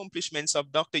highlight the accomplishments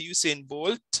of Dr. Usain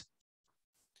Bolt.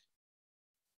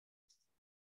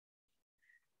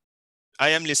 I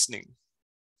am listening.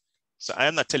 So I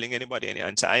am not telling anybody any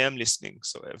answer. I am listening.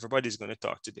 So everybody's going to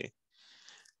talk today.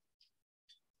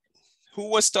 Who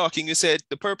was talking? You said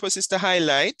the purpose is to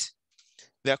highlight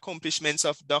the accomplishments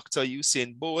of Dr.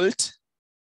 Usain Bolt.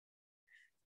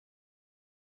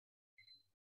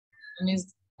 And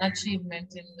his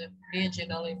achievement in the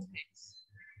Beijing Olympics.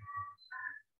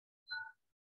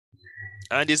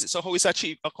 And so how is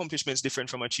accomplishments different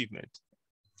from achievement?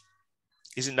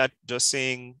 Isn't that just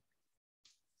saying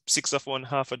 6 of one,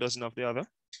 half a dozen of the other?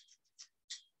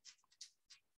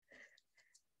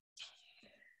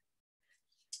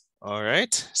 All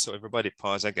right, so everybody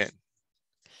pause again.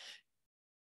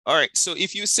 All right, so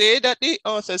if you say that the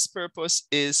author's purpose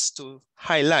is to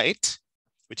highlight,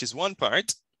 which is one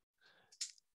part,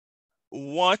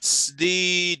 what's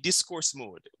the discourse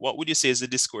mode? What would you say is the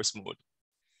discourse mode?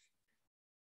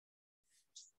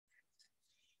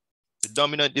 The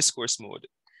dominant discourse mode.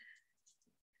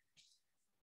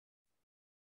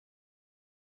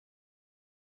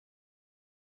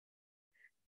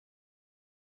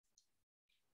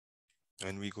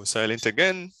 And we go silent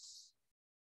again.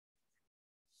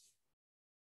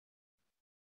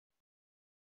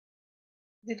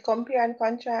 Did compare and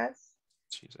contrast?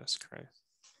 Jesus Christ.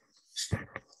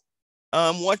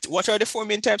 What are the 4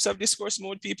 main types of discourse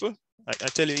mode, people? I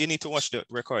tell you, you need to watch the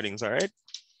recordings, all right?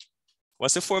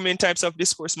 What's the 4 main types of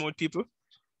discourse mode, people?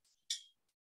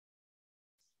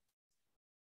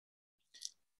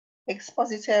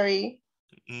 Expository,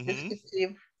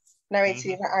 descriptive,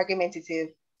 narrative, and argumentative.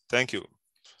 Thank you.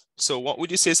 So what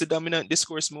would you say is the dominant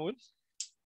discourse mode?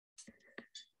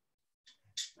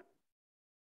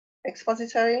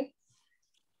 Expository.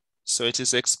 So it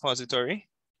is expository.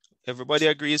 Everybody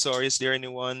agrees, or is there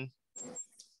anyone?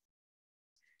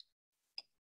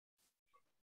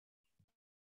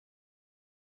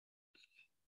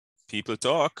 People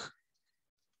talk.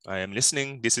 I am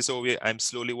listening. This is how I'm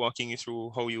slowly walking you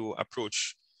through how you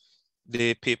approach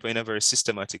the paper in a very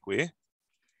systematic way.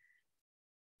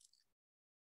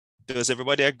 Does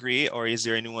everybody agree, or is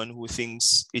there anyone who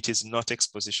thinks it is not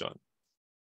exposition?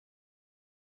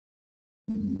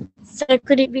 So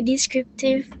could it be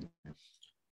descriptive?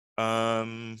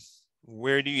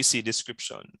 Where do you see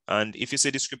description? And if you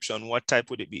say description, what type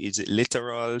would it be? Is it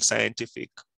literal, scientific?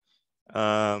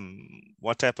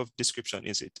 What type of description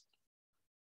is it?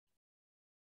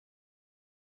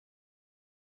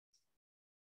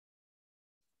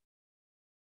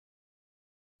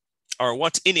 Or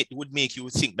what in it would make you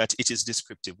think that it is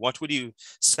descriptive? What would you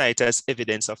cite as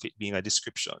evidence of it being a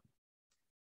description?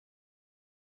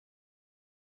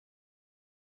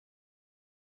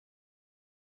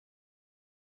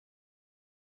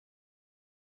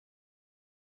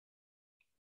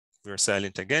 We're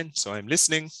silent again, so I'm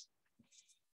listening.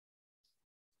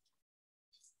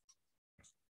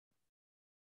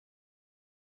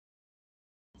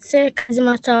 Sir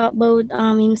Kazima talk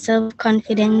about himself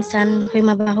confidence and him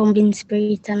have a humbling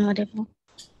spirit and whatever.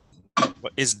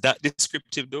 But is that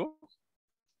descriptive though?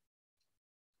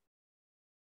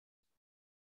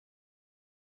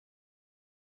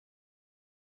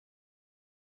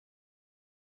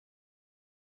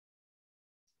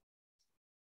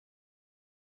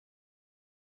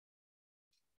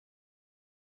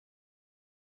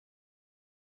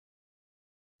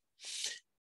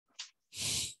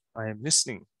 I am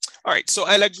listening. All right, so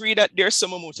I'll agree that there's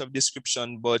some amount of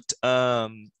description, but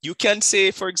you can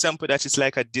say, for example, that it's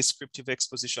like a descriptive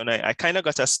exposition. I kind of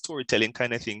got a storytelling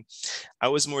kind of thing. I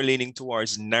was more leaning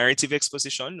towards narrative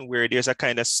exposition, where there's a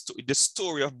kind of the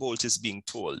story of Bolt is being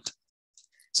told.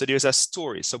 So there's a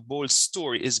story. So Bolt's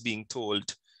story is being told.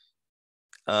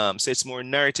 So it's more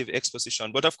narrative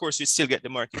exposition, but of course you still get the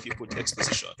mark if you put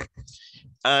exposition.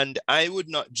 And I would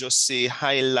not just say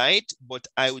highlight, but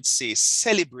I would say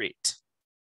celebrate.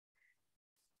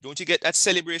 Don't you get that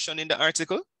celebration in the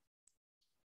article?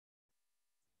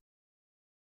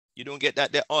 You don't get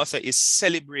that the author is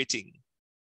celebrating.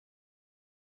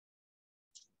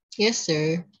 Yes,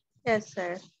 sir. Yes,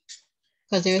 sir.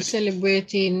 Because they're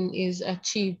celebrating his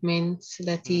achievements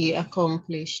that he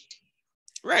accomplished.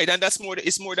 Right, and that's more.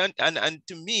 It's more than, and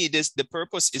to me, the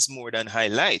purpose is more than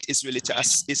highlight. It's really to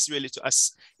us. It's really to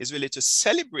us. It's really to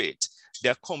celebrate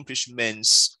the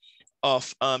accomplishments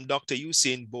of Dr.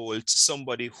 Usain Bolt,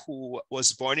 somebody who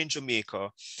was born in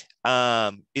Jamaica,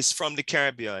 is from the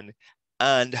Caribbean,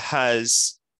 and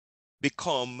has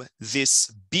become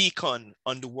this beacon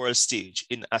on the world stage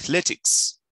in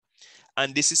athletics.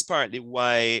 And this is partly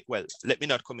why, well, let me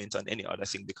not comment on any other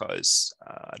thing because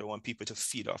I don't want people to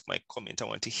feed off my comment. I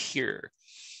want to hear.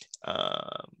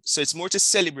 So it's more to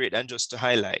celebrate than just to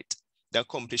highlight the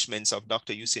accomplishments of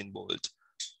Dr. Usain Bolt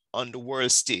on the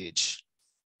world stage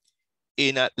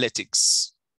in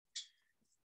athletics.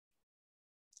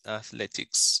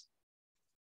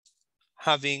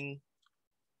 Having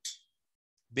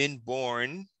been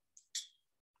born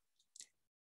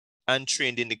and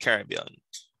trained in the Caribbean.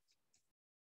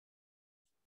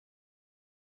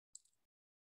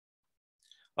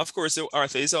 Of course, the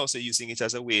author is also using it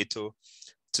as a way to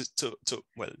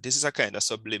well, this is a kind of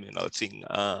subliminal thing.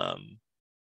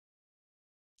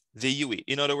 The UE,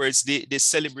 in other words, the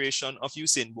celebration of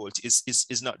Usain Bolt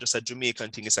is not just a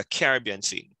Jamaican thing, it's a Caribbean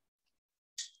thing.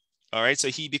 All right, so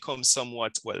he becomes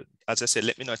somewhat, well, as I said,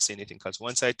 let me not say anything because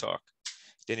once I talk,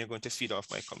 then you're going to feed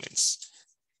off my comments.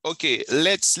 Okay,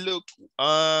 let's look.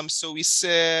 So we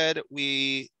said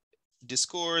we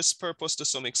discourse, purpose to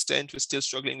some extent. We're still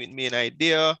struggling with main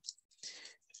idea.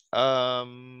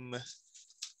 What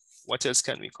else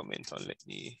can we comment on? Let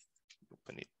me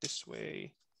open it this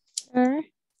way. Sir?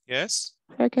 Yes?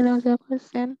 Sir, can I ask you a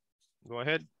question? Go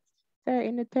ahead. Sir,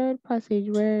 in the third passage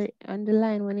where on the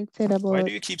line when it said about... Why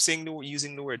do you keep saying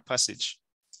using the word passage?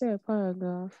 Third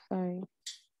paragraph, sorry.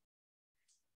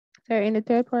 Sir, in the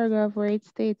third paragraph where it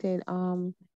stated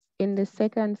in the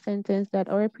second sentence that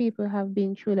our people have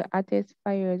been through the hottest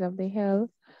fires of the hell,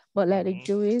 but like the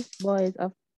Jewish boys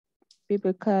of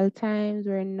biblical times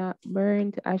were not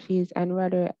burned to ashes and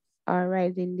rather are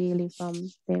rising daily from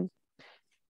them.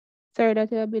 Sir,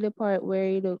 that will be the part where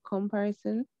you do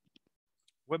comparison.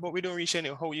 Well, but we don't reach any,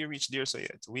 how you reach there so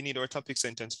yet. We need our topic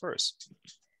sentence first.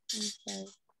 Okay.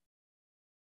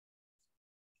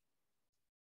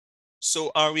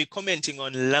 So are we commenting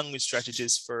on language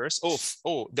strategies first?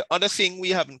 Oh, the other thing we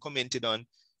haven't commented on,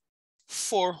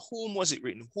 for whom was it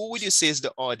written? Who would you say is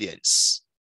the audience?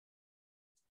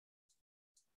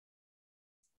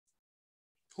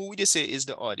 Who would you say is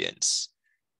the audience?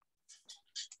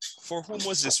 For whom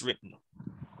was this written?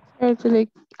 Sir, to the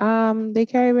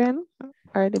Caribbean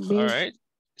or the big? All right.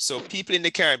 So people in the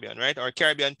Caribbean, right? Or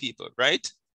Caribbean people,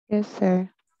 right? Yes, sir.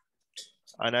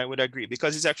 And I would agree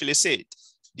because it's actually said,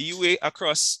 the UA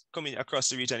coming across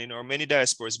the region, many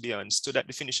diasporas beyond stood at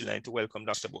the finishing line to welcome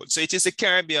Dr. Bolt. So it is the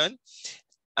Caribbean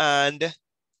and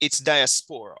it's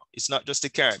diaspora. It's not just the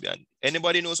Caribbean.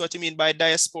 Anybody knows what you mean by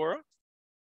diaspora?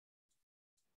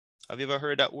 Have you ever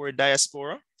heard that word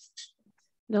diaspora?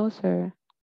 No, sir.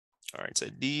 All right, so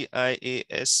diaspora.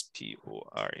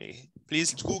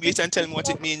 Please Google it and tell me what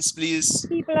it means, please.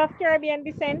 People of Caribbean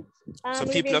descent. So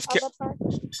people of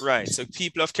right, so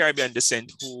people of Caribbean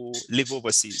descent who live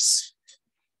overseas,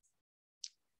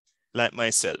 like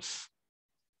myself.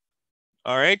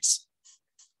 All right,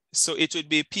 so it would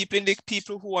be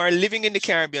people who are living in the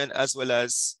Caribbean as well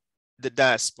as the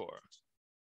diaspora.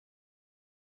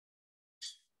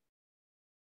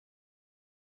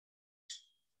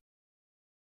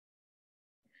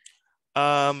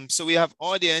 So we have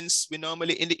audience. We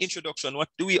normally in the introduction, what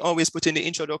do we always put in the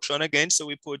introduction again? So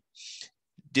we put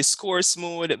discourse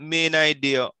mode, main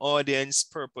idea, audience,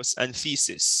 purpose, and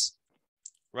thesis,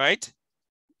 right?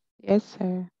 Yes,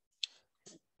 sir.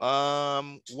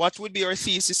 What would be our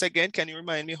thesis again? Can you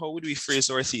remind me, how would we phrase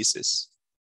our thesis?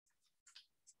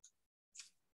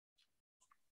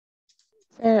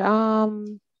 Sir,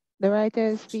 the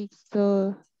writer speaks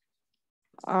to,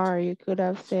 or you could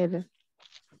have said,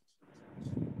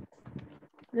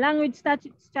 Language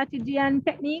strategy and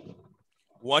technique.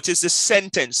 What is the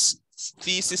sentence?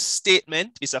 Thesis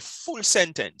statement is a full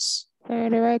sentence. Sir,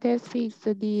 the writer speaks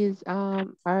to these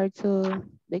are to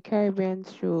the Caribbeans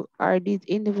through are these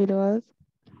individuals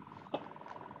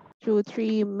through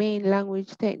 3 main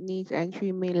language techniques and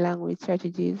 3 main language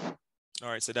strategies. All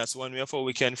right, so that's one way of how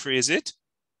we can phrase it.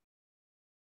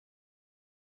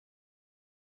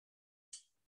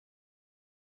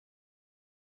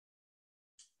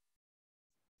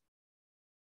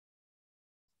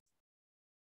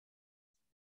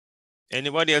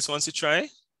 Anybody else wants to try?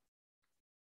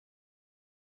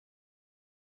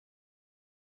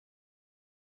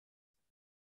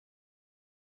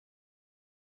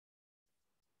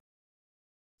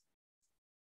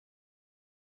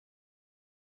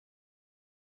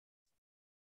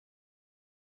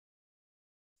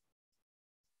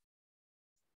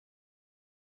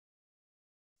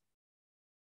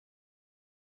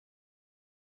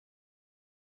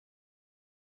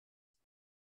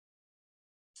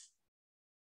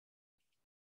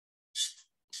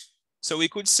 So we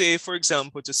could say, for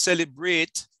example, to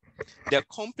celebrate the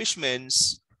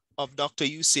accomplishments of Dr.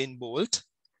 Usain Bolt,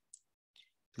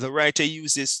 the writer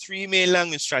uses 3 main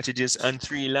language strategies and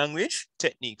 3 language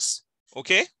techniques.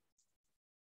 Okay?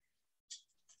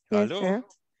 Yes, Hello? sir.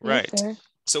 Right. Yes, sir.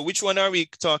 So which one are we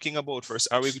talking about first?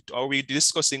 Are we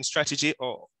discussing strategy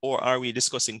or are we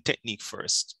discussing technique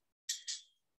first?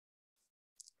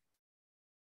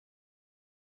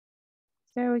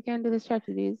 Sir, we can do the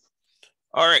strategies.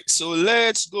 All right, so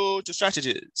let's go to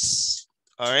strategies.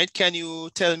 All right, can you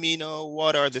tell me now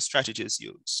what are the strategies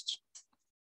used?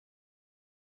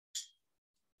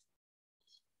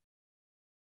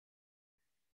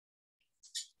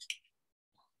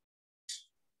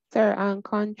 Sir, and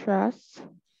contrast.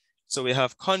 So we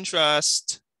have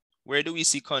contrast. Where do we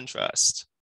see contrast?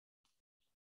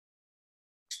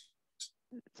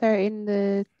 Sir, in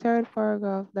the 3rd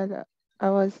paragraph that I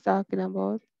was talking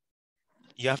about.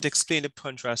 You have to explain the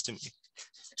contrast to me.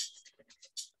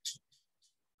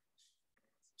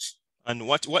 And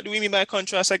what do we mean by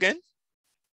contrast again?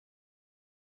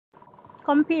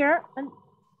 Compare and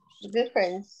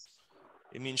Difference.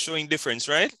 It means showing difference,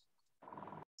 right?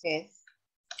 Yes.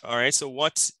 All right, so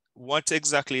what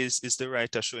exactly is the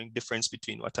writer showing difference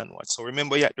between what and what? So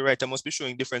remember, yeah, the writer must be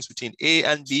showing difference between A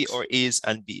and B or A's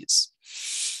and B's.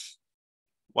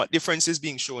 What difference is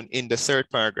being shown in the 3rd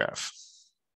paragraph?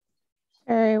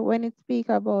 When it speak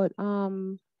about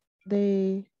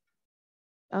the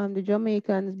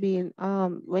Jamaicans being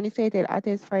when it stated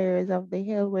artist fires of the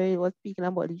hill, where it was speaking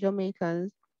about the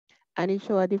Jamaicans, and it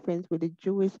show a difference with the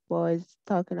Jewish boys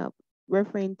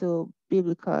referring to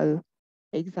biblical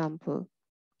example.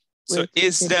 So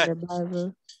is that in the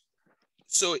Bible.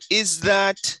 So is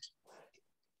that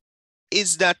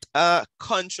a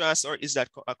contrast, or is that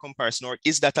a comparison, or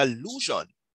is that allusion?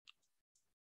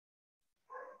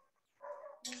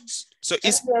 So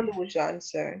That's the allusion,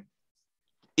 sir.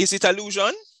 Is it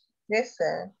allusion? Yes,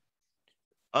 sir.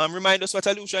 Remind us what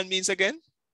allusion means again.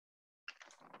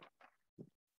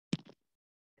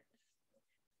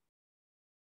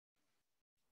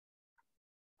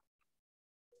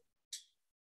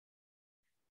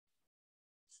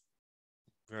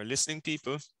 We're listening,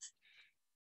 people.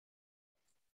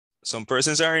 Some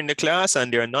persons are in the class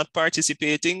and they're not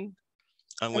participating.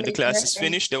 And when the class is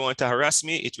finished, they want to harass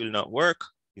me. It will not work.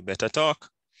 You better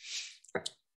talk.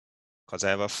 Because I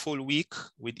have a full week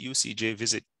with UCJ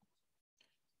visit.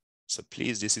 So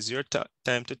please, this is your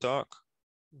time to talk.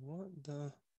 What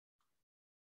the?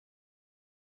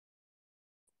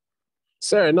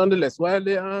 Sir, nonetheless, while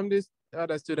this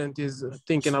other student is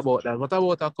thinking about that, what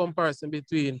about a comparison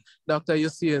between Dr.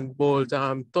 Usain Bolt,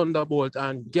 Thunderbolt,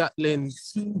 and Gatling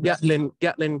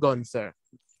gun, sir?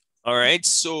 All right,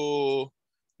 so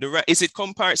is it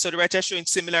compared? So the writer is showing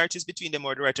similarities between them,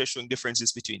 or the writer is showing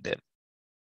differences between them?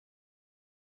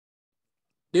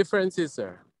 Differences,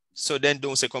 sir. So then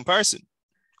don't say comparison,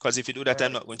 because if you do that,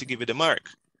 I'm not going to give you the mark.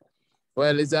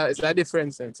 Well, it's a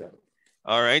difference, sir.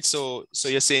 All right, so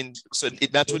you're saying,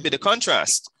 that would be the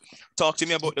contrast. Talk to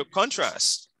me about the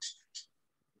contrast.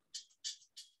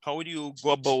 How would you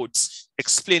go about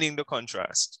explaining the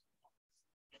contrast?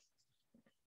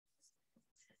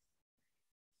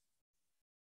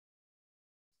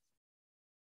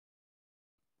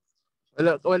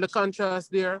 Well, the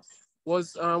contrast there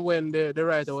was when the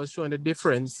writer was showing the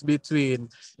difference between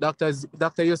Dr.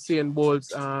 Usain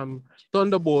Bolt's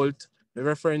Thunderbolt,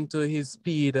 referring to his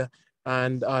speed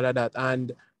and all of that,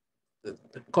 and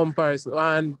comparison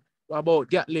and about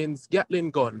Gatling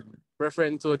gun,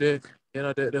 referring to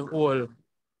the whole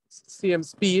same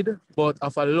speed but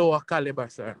of a lower caliber,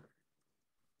 sir.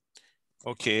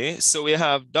 Okay, so we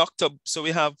have Dr. So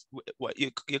we have what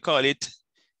you call it,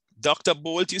 Dr.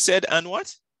 Bolt, you said, and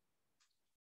what?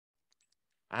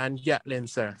 And Gatlin,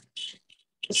 sir.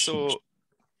 So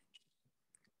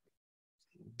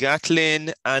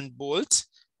Gatlin and Bolt.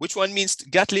 Which one means,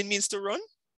 Gatlin means to run?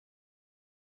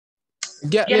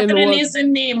 Gatlin is the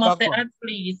name of the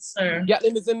athlete, sir.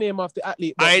 Gatlin is the name of the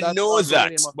athlete. I know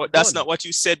that, but that's not what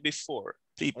you said before.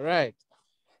 All right.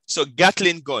 So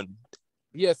Gatlin gun.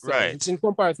 Yes, sir. Right. It's in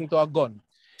comparison to a gun.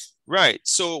 Right.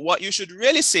 So what you should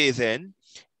really say then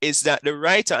is that the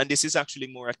writer, and this is actually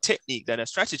more a technique than a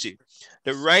strategy,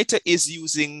 the writer is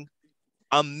using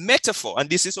a metaphor, and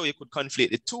this is how you could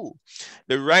conflate the two.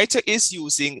 The writer is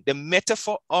using the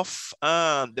metaphor of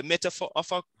a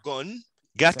gun,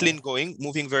 Gatling going,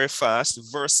 moving very fast,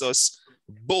 versus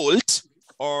bolt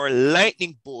or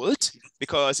lightning bolt,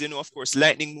 because, you know, of course,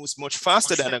 lightning moves much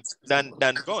faster than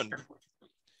gun.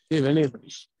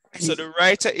 So the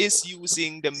writer is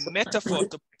using the metaphor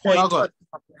to point out.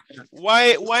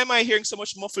 Why am I hearing so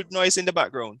much muffled noise in the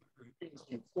background?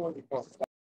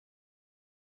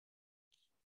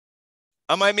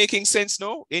 Am I making sense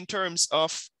now in terms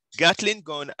of Gatling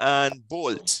gun and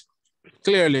bolt?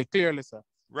 Clearly, sir.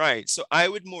 Right. So I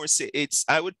would more say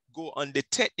I would go on the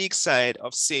technique side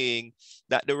of saying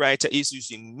that the writer is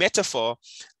using metaphor,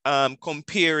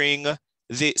 comparing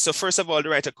so first of all, the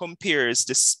writer compares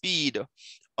the speed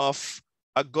of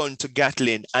a gun to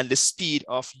Gatling and the speed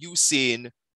of Usain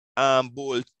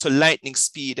Bolt to lightning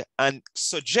speed, and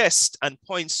suggests and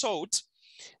points out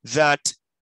that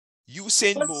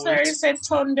Usain Bolt. Sir, you said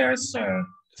thunder, sir.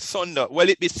 Thunder. Well,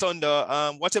 it be thunder.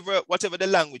 Whatever the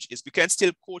language is, we can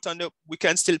still quote on we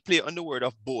can still play on the word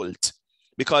of bolt,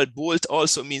 because bolt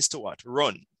also means to what?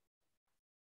 Run.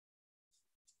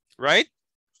 Right?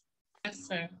 Yes,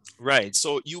 sir. Right.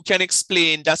 So you can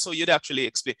explain. That's how you'd actually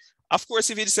explain. Of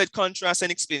course, if you said contrast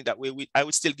and explain it that way, I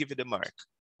would still give you the mark.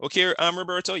 Okay,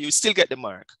 Roberto, you still get the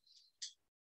mark.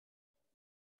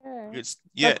 Yes.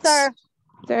 Yes.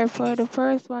 Sir, for the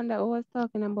first one that I was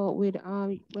talking about with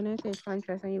when I said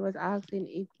contrast and you was asking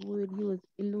if we would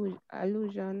use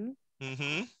illusion.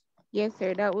 Yes,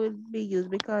 sir, that would be used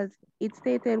because it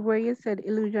stated where you said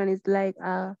illusion is like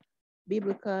a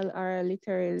biblical or a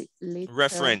literal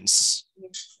reference.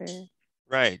 Yes, sir.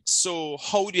 Right. So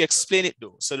how do you explain it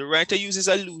though? So the writer uses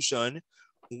illusion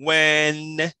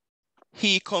when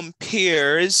he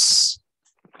compares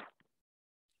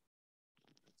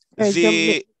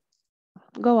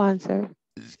Go on, sir.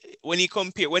 When he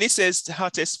says the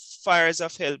hottest fires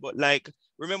of hell, but like,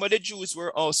 remember the Jews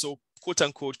were also quote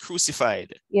unquote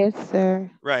crucified. Yes, sir.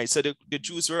 Right. So the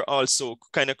Jews were also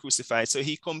kind of crucified. So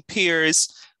he compares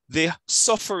the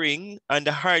suffering and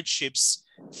the hardships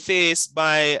faced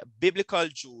by biblical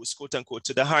Jews, quote unquote,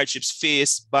 to the hardships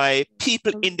faced by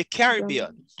people in the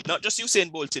Caribbean. Not just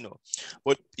Usain Bolt, you know,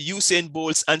 but Usain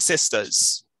Bolt's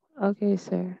ancestors. Okay,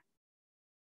 sir.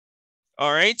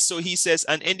 All right, so he says,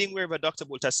 an ending wherever Dr.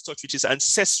 Bolt has touched, which is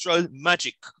ancestral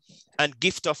magic and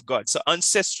gift of God. So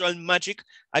ancestral magic,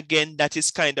 again, that is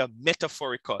kind of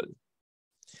metaphorical.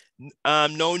 Now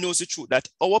knows the truth that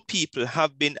our people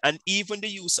have been, and even the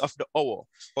use of the our,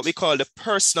 what we call the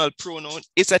personal pronoun,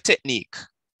 is a technique.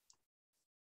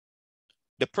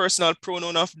 The personal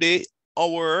pronoun of the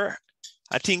our,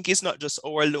 I think it's not just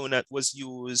our alone that was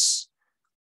used.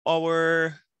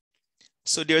 Our.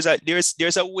 So there's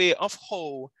a way of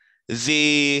how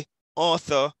the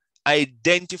author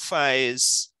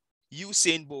identifies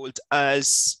Usain Bolt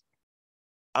as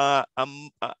a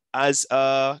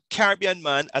Caribbean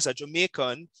man, as a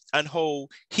Jamaican, and how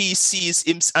he sees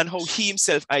him and how he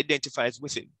himself identifies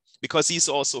with him, because he's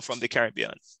also from the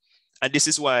Caribbean. And this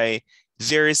is why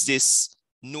there is this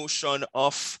notion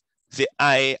of the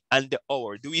I and the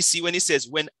our. Do we see when he says,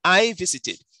 when I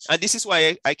visited? And this is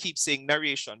why I keep saying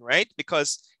narration, right?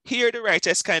 Because here the writer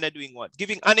is kind of doing what?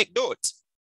 Giving anecdote.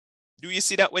 Do you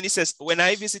see that when he says, when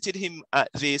I visited him at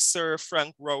the Sir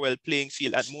Frank Rowell playing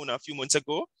field at Mona a few months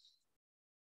ago?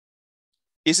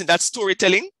 Isn't that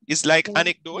storytelling? It's like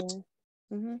anecdote.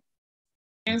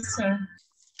 Yes, sir.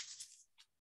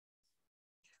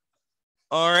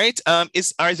 All right.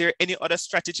 Are there any other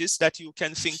strategies that you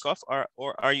can think of,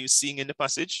 or are you seeing in the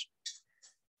passage?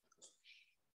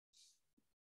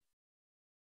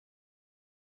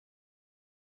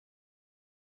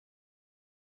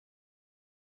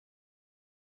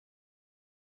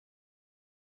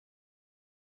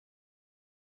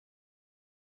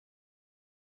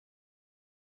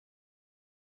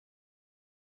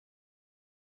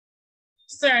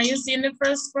 Sir, you see in the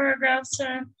first paragraph,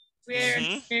 sir, where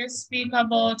they speak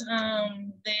about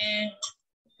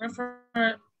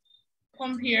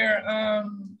compare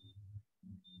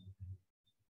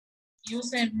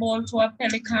Usain Bolt to a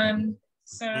pelican,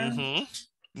 sir.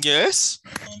 Yes.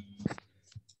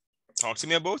 Talk to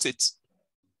me about it.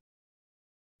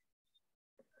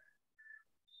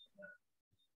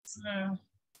 Sir.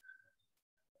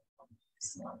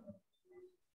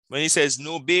 When he says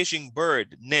no Beijing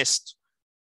bird nest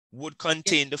would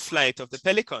contain the flight of the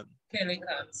pelican.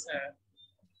 Pelican, sir.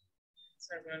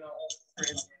 Sir, we're not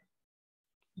crazy.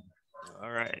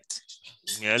 All right.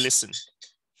 Yeah, listen.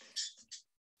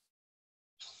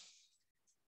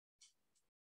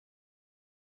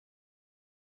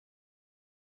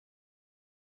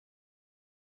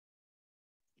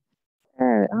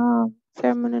 Sir, sir,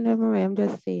 I'm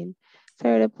just saying.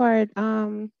 Sir, the part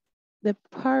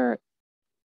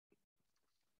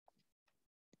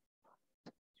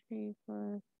 3,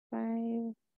 4,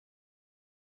 5.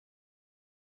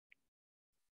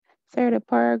 Sir, the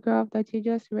paragraph that you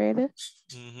just read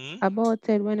about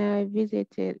it when I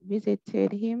visited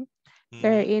him.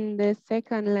 Sir, in the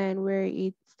second line where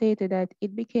it stated that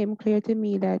it became clear to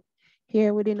me that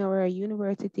here within our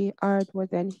university, art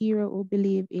was an hero who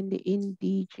believed in the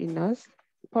indigenous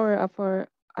power of our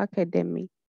academy.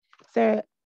 Sir,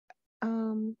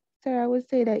 sir, I would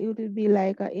say that it would be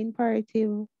like an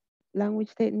imperative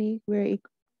language technique where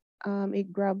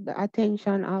it grabbed the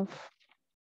attention of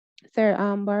Sir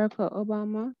Barack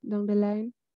Obama down the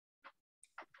line.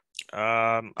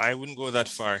 I wouldn't go that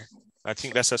far. I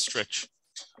think that's a stretch.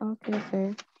 Okay,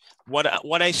 sir.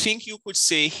 What I think you could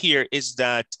say here is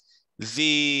that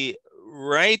the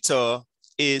writer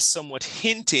is somewhat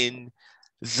hinting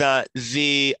that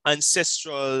the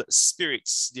ancestral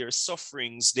spirits, their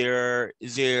sufferings, their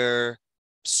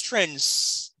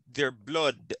strengths, their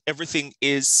blood, everything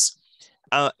is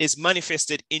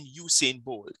manifested in Usain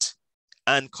Bolt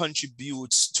and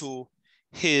contributes to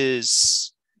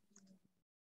his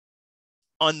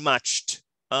unmatched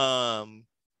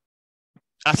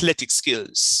athletic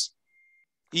skills.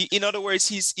 In other words,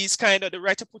 he's kind of, the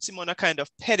writer puts him on a kind of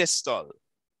pedestal.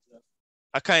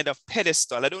 I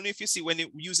don't know if you see when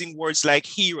using words like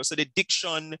hero, so the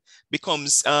diction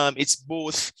becomes, it's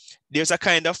both, there's a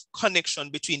kind of connection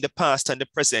between the past and the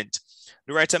present.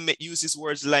 The writer uses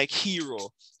words like hero,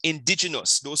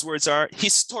 indigenous. Those words are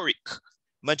historic,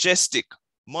 majestic,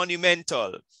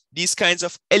 monumental. These kinds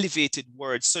of elevated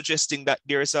words suggesting that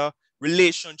there's a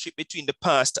relationship between the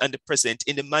past and the present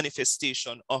in the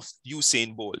manifestation of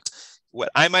Usain Bolt. Well,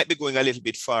 I might be going a little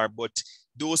bit far, but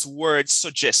those words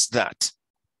suggest that.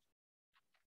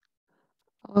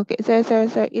 Okay, sir,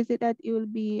 is it that it will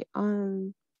be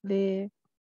on the,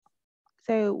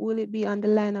 so will it be on the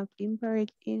line of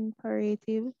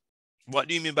imperative? What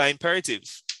do you mean by imperative?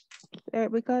 Sir,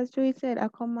 because Joey said a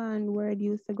command word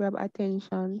used to grab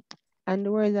attention and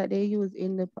the words that they use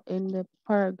in the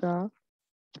paragraph.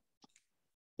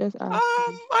 Just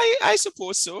asking. I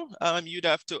suppose so. You'd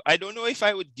have to. I don't know if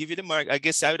I would give you the mark. I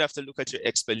guess I would have to look at your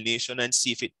explanation and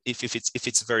see if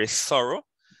it's very thorough.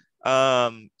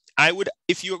 I would,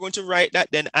 if you were going to write that,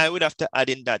 then I would have to add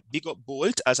in that big up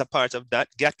bolt as a part of that.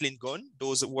 Gatling gun.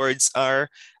 Those words are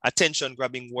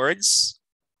attention-grabbing words.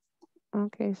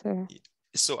 Okay, sir.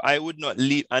 So I would not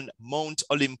leave, and Mount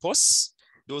Olympus.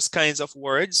 Those kinds of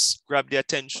words grab the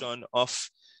attention of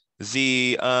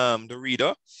the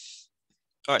reader.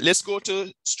 All right, let's go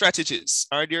to strategies.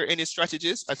 Are there any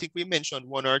strategies? I think we mentioned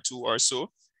one or two or so.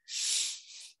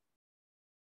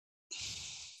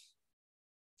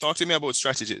 Talk to me about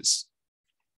strategies.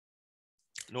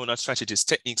 No, not strategies,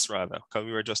 techniques rather, because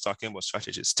we were just talking about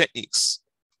strategies. Techniques.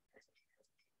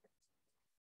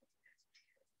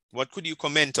 What could you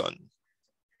comment on?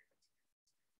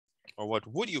 Or what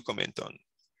would you comment on?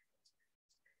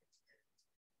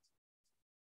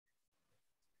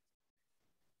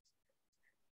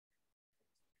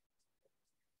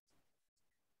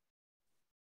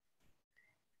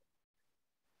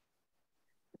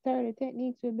 Sir, the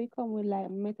techniques will become with like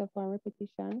metaphor and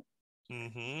repetition.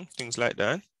 Things like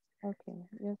that. Okay.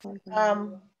 Yes,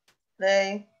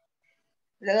 the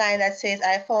line that says,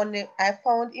 I found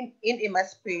in him a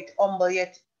spirit humble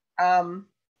yet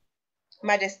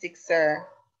majestic, sir.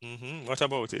 What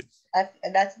about it?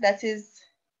 That is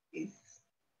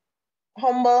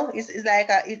humble.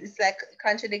 It's like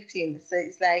contradicting. So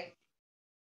it's like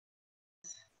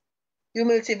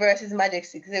humility versus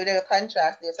majestic. So there's a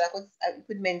contrast there. So I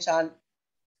could mention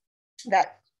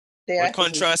that there.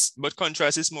 But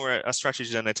contrast is more a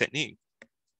strategy than a technique.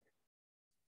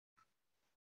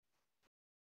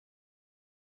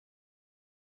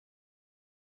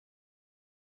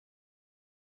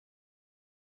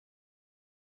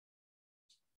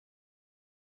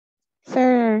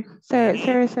 Sir,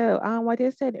 what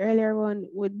you said earlier on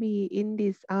would be in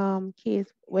this case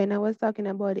when I was talking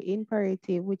about the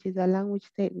imperative, which is a language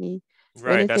technique. When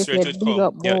Right, you that's said where it would big come.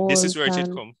 up Yeah, this is balls where it would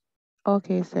and come.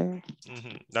 okay, sir.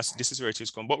 This is where it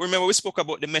would come. But remember, we spoke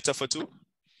about the metaphor too. We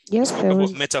Yes, spoke sir.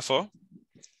 about metaphor.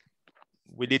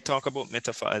 We did talk about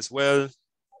metaphor as well.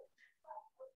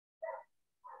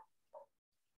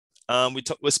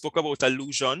 We spoke about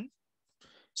allusion.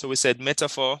 So we said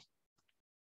metaphor,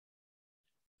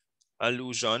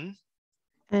 allusion,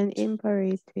 and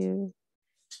imperative.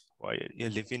 Why you're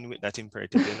living with that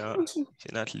imperative,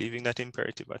 you're not leaving that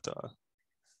imperative at all.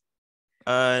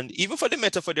 And even for the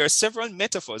metaphor, there are several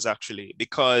metaphors actually,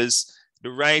 because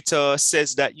the writer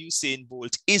says that Usain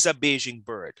Bolt is a Beijing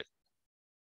bird.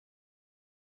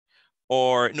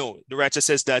 Or no, the writer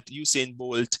says that Usain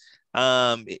Bolt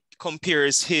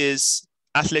compares his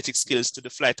athletic skills to the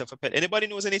flight of a pelican. Anybody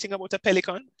knows anything about a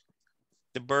pelican?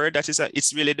 The bird that is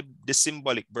it's really the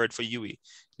symbolic bird for Yui.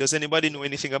 Does anybody know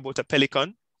anything about a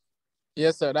pelican?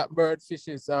 Yes, sir. That bird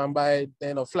fishes by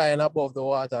flying above the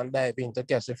water and diving to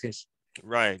catch a fish.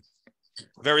 Right.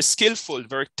 Very skillful,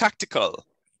 very tactical.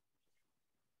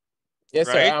 Yes,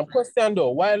 right? sir. Question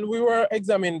though, while we were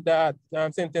examining that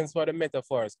sentence for the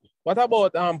metaphors, what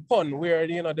about pun, where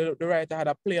the writer had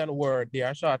a play on word there,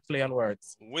 a short play on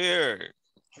words? Where?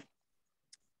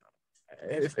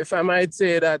 If I might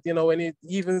say that, when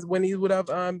he would have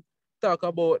talked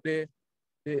about the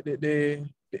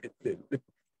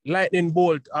lightning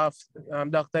bolt of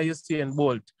Dr. Usain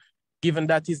Bolt, given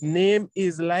that his name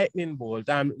is Lightning Bolt,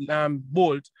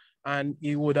 Bolt, and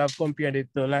he would have compared it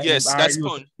to lightning. Yes, that's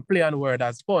pun. Play on word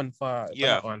as pun for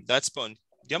that one. That's pun.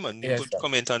 Yeah, man, you could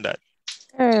comment on that.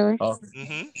 Sir,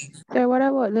 Mm-hmm. what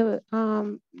about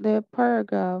the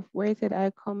paragraph where it said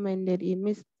I commended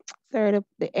him? Sir,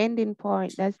 the ending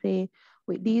point that say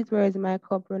with these words my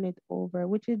cup runneth over,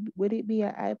 would it be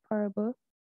a hyperbole?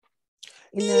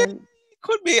 It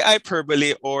could be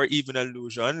hyperbole or even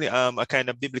allusion, a kind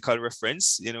of biblical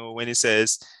reference, when it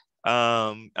says,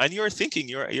 and you're thinking,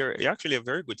 you're actually a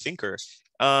very good thinker.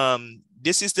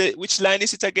 This is which line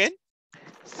is it again?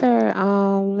 Sir,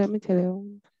 let me tell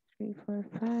you. 3, 4,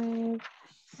 5,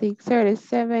 6. Sir, the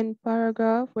 7th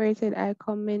paragraph where it said I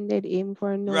commended him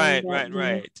for knowing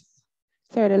Right.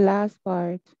 Sir, the last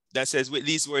part. That says, with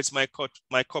these words, my cup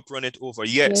runneth over.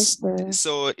 Yes.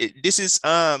 So this is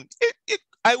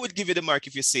I would give you the mark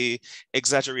if you say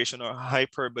exaggeration or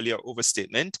hyperbole or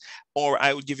overstatement, or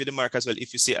I would give you the mark as well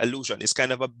if you say allusion. It's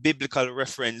kind of a biblical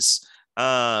reference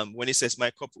when it says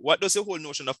my cup. What does the whole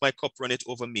notion of my cup runneth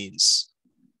over means?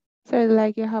 So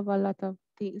like you have a lot of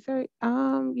things. So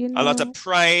a lot of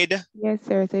pride. Yes,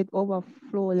 sir. So it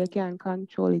overflow. You can't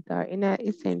control it or in a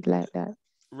sense like that.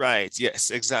 Right.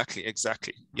 Yes. Exactly.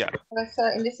 Yeah.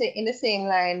 So in the same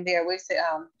line there, we say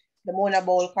the Mona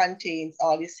bowl contains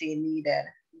all the same needed.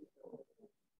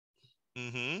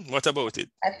 What about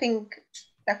it? I think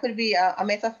that could be a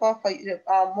metaphor for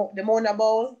the Mona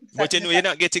bowl. But you're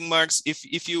not getting marks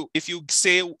if you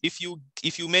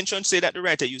mention, say that the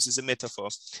writer uses a metaphor,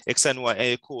 X and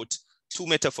Y, quote, 2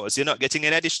 metaphors. You're not getting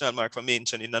an additional mark for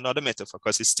mentioning another metaphor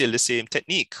because it's still the same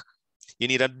technique. You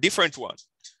need a different one.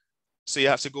 So you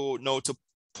have to go now to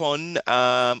pun,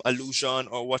 allusion,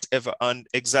 or whatever, and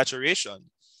exaggeration.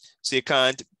 So you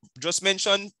can't just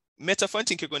mention metaphor and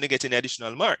think you're going to get an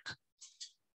additional mark.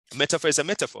 A metaphor is a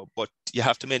metaphor, but you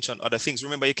have to mention other things.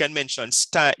 Remember, you can mention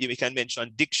style, you can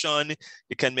mention diction,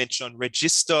 you can mention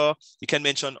register, you can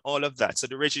mention all of that. So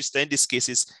the register in this case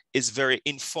is very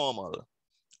informal.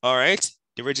 All right,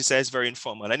 the register is very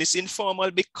informal, and it's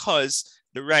informal because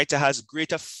the writer has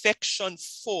great affection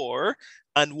for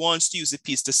and wants to use the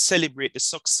piece to celebrate the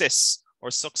success or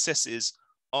successes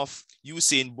of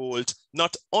Usain Bolt,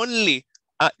 not only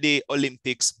at the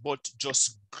Olympics, but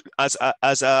just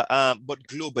but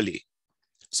globally.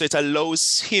 So it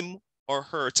allows him or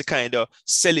her to kind of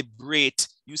celebrate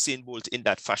Usain Bolt in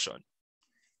that fashion.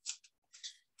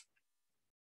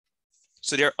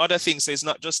 So there are other things. So it's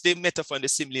not just the metaphor and the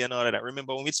simile and all of that.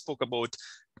 Remember when we spoke about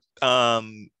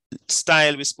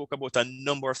style, we spoke about a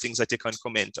number of things that you can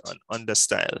comment on the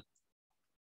style.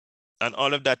 And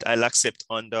all of that I'll accept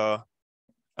on the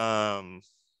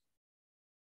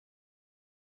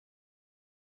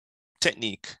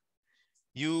technique.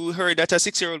 You heard that a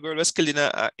 6-year-old girl was killed in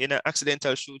an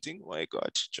accidental shooting? Oh my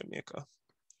God, Jamaica.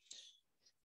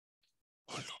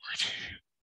 Oh Lord.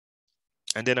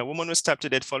 And then a woman was stabbed to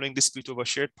death following dispute over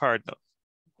shared partner.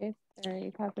 Yes, sir.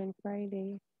 It happened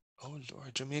Friday. Oh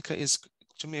Lord,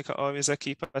 Jamaica always a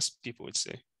keeper, as people would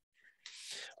say.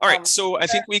 All right, so I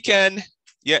think we can,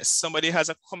 yes, somebody has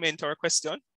a comment or a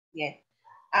question? Yeah.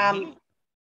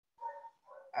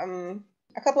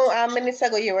 a couple minutes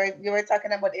ago, you were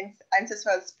talking about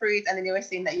ancestral spirit, and then you were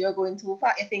saying that you're going too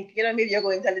far. I think, you know, maybe you're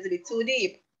going a little bit too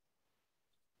deep.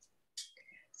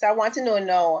 So I want to know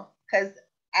now, because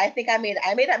I think I made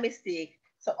a mistake.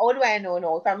 So how do I know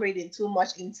now if I'm reading too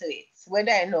much into it? When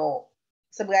do I know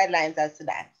some guidelines as to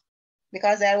that?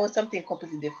 Because there was something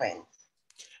completely different.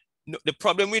 No, the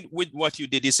problem with what you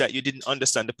did is that you didn't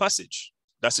understand the passage.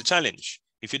 That's the challenge.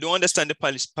 If you don't understand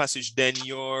the passage, then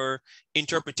your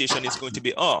interpretation is going to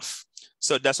be off.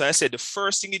 So that's why I said the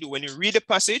first thing you do when you read the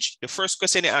passage, the first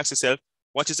question you ask yourself,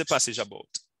 what is the passage about?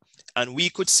 And we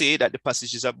could say that the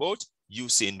passage is about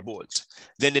Usain Bolt.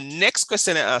 Then the next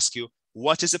question I ask you,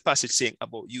 what is the passage saying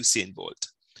about Usain Bolt?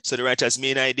 So the writer's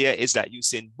main idea is that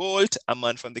Usain Bolt, a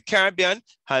man from the Caribbean,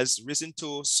 has risen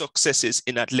to successes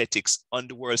in athletics on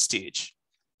the world stage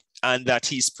and that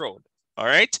he's proud, all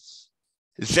right?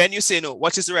 Then you say, no,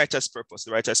 what is the writer's purpose?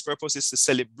 The writer's purpose is to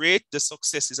celebrate the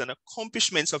successes and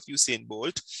accomplishments of Usain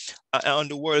Bolt on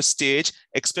the world stage,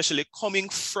 especially coming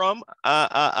from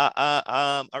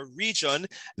a region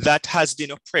that has been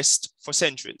oppressed for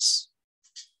centuries.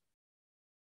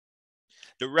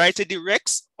 The writer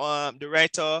directs,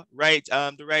 the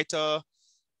writer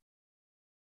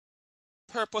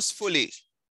purposefully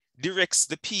directs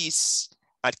the piece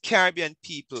at Caribbean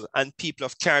people and people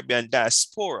of Caribbean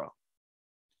diaspora,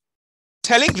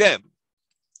 telling them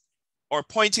or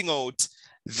pointing out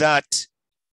that,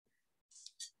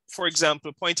 for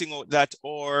example, pointing out that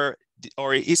our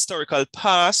historical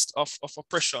past of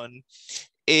oppression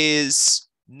is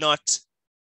not,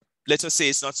 let us say,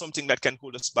 it's not something that can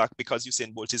hold us back because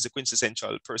Usain Bolt is the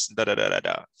quintessential person, da, da, da, da,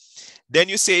 da. Then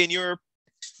you say in your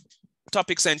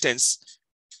topic sentence,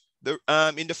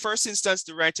 in the first instance,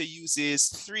 the writer uses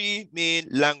 3 main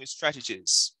language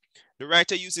strategies. The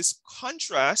writer uses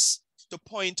contrast to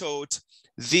point out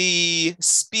the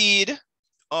speed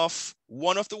of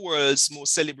one of the world's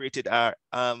most celebrated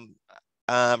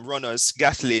runners,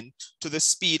 Gatlin, to the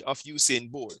speed of Usain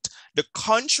Bolt. The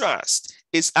contrast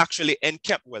is actually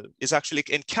encapsulated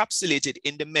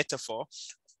in the metaphor,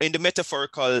 in the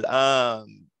metaphorical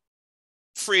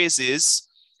phrases,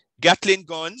 Gatlin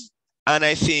gun, and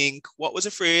I think, what was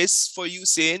the phrase for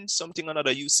Usain? Something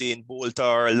another Usain Bolt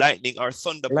or lightning or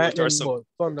thunderbolt or something.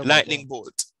 Lightning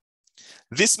bolt.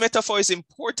 This metaphor is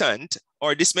important,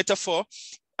 or this metaphor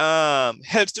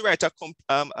helps the writer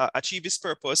achieve his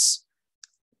purpose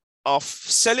of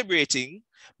celebrating,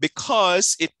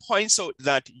 because it points out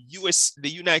that the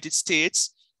United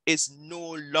States is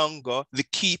no longer the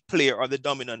key player or the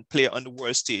dominant player on the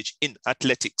world stage in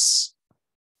athletics.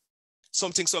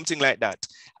 Something like that.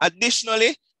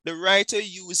 Additionally, the writer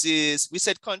uses, we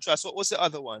said contrast, what was the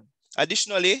other one?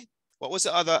 Additionally, what was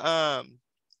the other,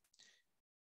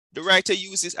 the writer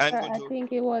uses, I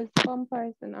think it was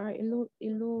comparison or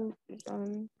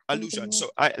allusion. So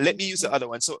let me use the other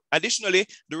one. So additionally,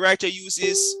 the writer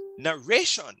uses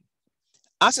narration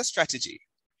as a strategy,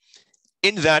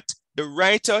 in that the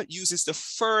writer uses the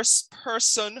first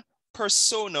person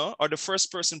persona or the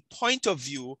first person point of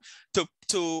view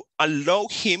to allow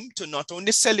him to not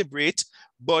only celebrate,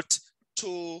 but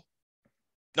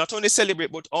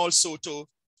also to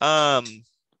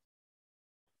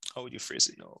how would you phrase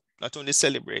it now? Not only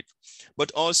celebrate,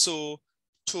 but also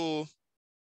to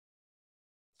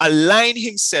align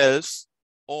himself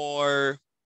or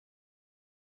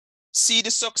see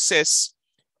the success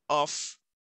of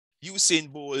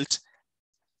Usain Bolt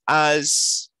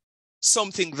as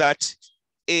something that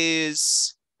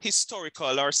is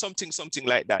historical or something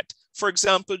like that. For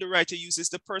example, the writer uses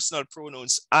the personal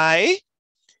pronouns I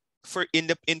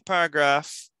in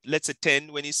paragraph, let's say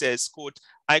 10, when he says, quote,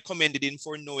 I commended him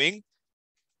for knowing,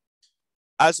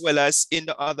 as well as in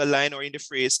the other line or in the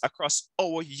phrase, across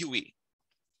our UE.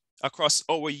 Across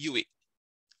our UE.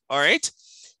 All right.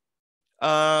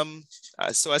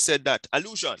 So I said that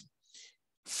allusion.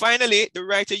 Finally, the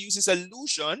writer uses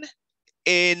allusion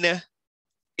in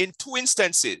 2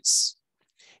 instances.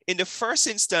 In the first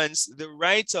instance, the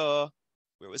writer,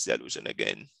 where was the allusion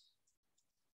again?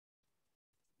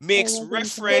 Makes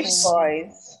reference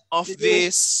of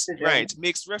this, right?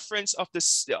 Makes reference of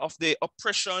this, of the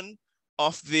oppression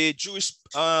of the Jewish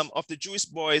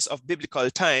boys of biblical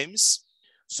times,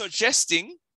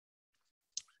 suggesting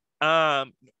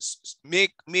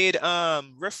made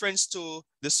reference to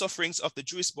the sufferings of the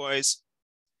Jewish boys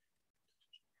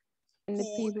and the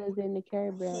people in the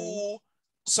Caribbean who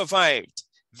survived.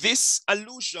 This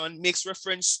allusion makes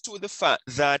reference to the fact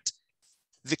that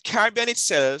the Caribbean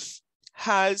itself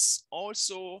has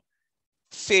also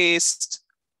faced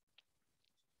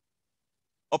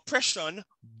oppression,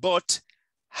 but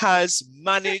has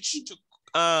managed to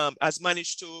has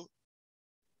managed to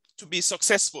be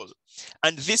successful.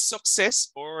 And this success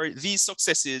or these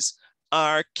successes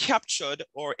are captured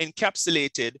or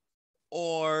encapsulated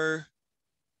or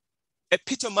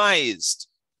epitomized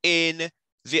in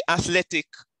the athletic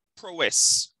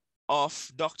prowess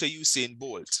of Dr. Usain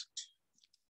Bolt.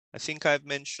 I think I've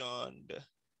mentioned.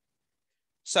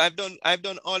 So I've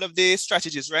done all of the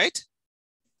strategies, right?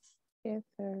 Yes,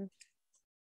 sir.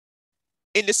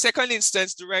 In the second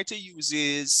instance, the writer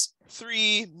uses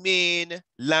 3 main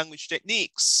language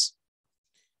techniques.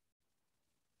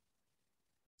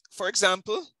 For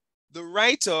example, the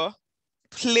writer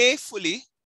playfully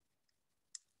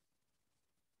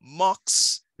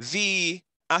mocks the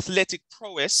athletic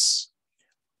prowess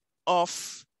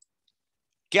of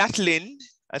Gatlin.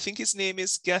 I think his name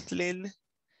is Gatlin,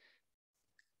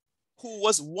 who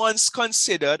was once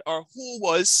considered, or who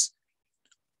was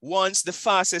once, the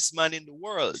fastest man in the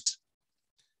world.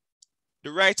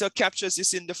 The writer captures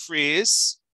this in the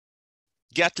phrase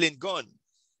Gatling gun.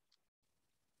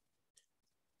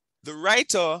 The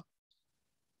writer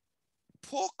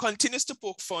continues to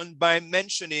poke fun by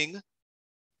mentioning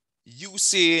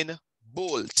Usain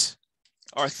Bolt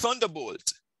or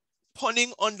Thunderbolt,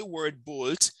 punning on the word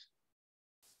bolt,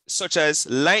 such as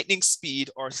lightning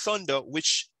speed or thunder,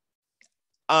 which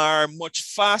are much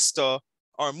faster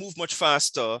or move much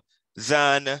faster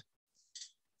than a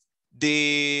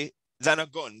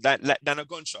gun, than a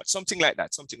gunshot, something like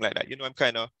that. You know, I'm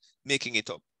kind of making it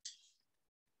up.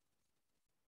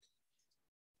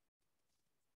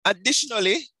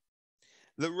 Additionally,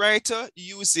 the writer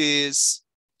uses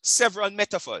several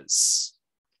metaphors.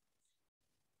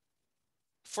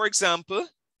 For example,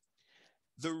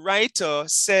 the writer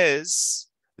says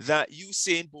that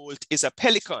Usain Bolt is a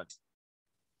pelican.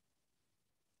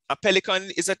 A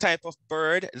pelican is a type of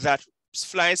bird that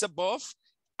flies above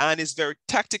and is very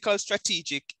tactical,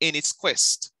 strategic in its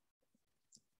quest.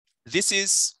 This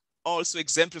is also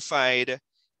exemplified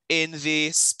in the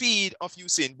speed of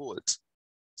Usain Bolt,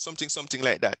 something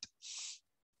like that.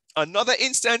 Another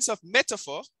instance of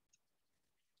metaphor.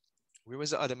 Where was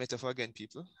the other metaphor again,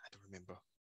 people? I don't remember.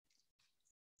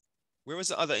 Where was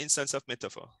the other instance of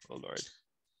metaphor? Oh, Lord.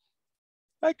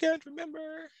 I can't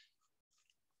remember.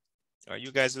 Or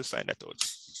you guys will find that out.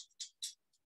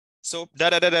 So,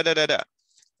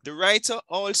 The writer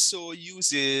also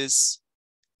uses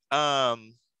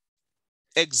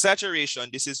exaggeration.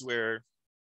 This is where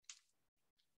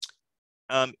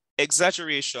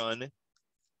exaggeration,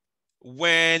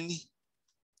 when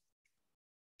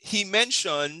he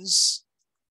mentions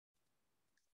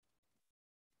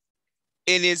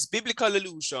in his biblical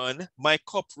allusion, my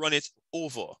cup runneth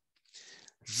over.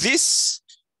 This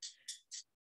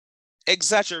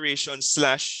exaggeration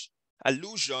 /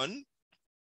 allusion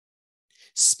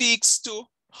speaks to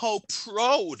how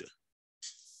proud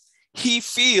he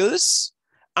feels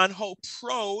and how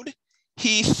proud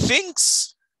he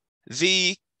thinks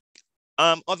the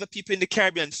other people in the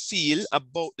Caribbean feel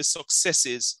about the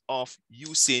successes of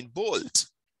Usain Bolt.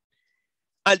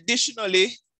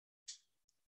 Additionally,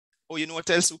 you know what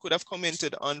else we could have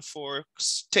commented on for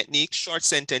technique? Short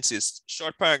sentences,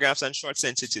 short paragraphs and short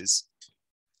sentences.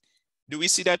 Do we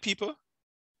see that, people?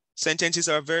 Sentences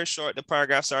are very short, the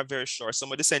paragraphs are very short.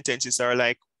 Some of the sentences are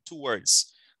like 2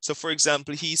 words. So for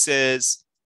example, he says,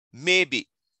 maybe.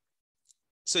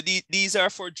 So these are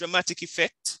for dramatic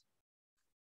effect.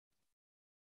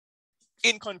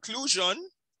 In conclusion,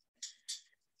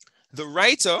 the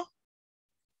writer,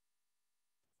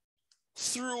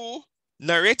 through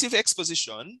narrative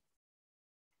exposition,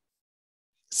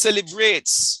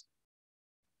 celebrates,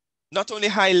 not only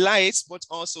highlights, but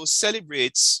also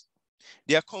celebrates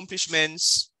the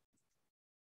accomplishments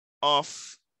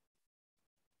of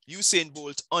Usain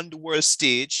Bolt on the world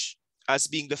stage as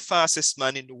being the fastest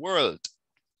man in the world.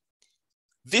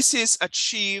 This is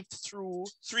achieved through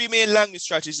 3 main language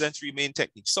strategies and 3 main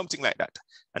techniques, something like that.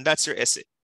 And that's your essay.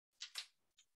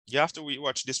 You have to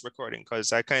rewatch this recording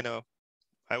because I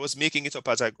was making it up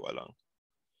as I go along.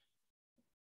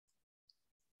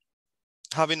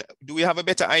 Do we have a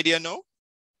better idea now?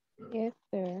 Yes,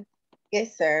 sir.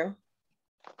 Yes, sir.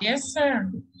 Yes,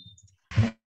 sir.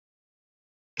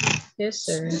 Yes,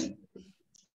 sir.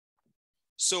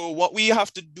 So what we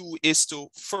have to do is to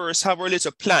first have a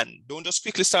little plan. Don't just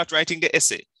quickly start writing the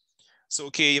essay. So,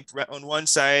 okay, on one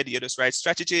side, you just write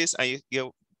strategies and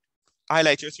you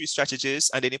highlight your 3 strategies,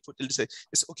 and then you put a little,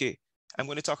 it's okay, I'm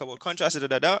going to talk about contrast, and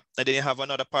then you have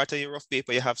another part of your rough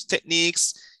paper. You have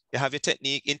techniques, You have your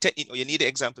technique. In technique, or you need an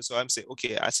example. So I'm saying,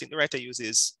 okay, I think the writer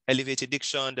uses elevated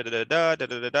diction, da da da da da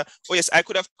da da da. Oh yes, I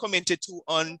could have commented too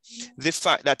on the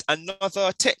fact that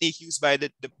another technique used by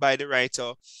the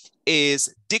writer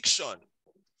is diction.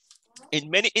 In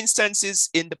many instances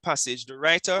in the passage, the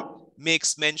writer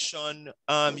makes mention,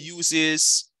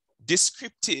 uses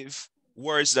descriptive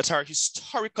words that are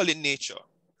historical in nature.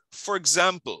 For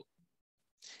example,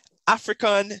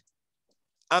 African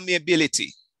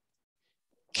amiability,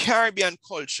 Caribbean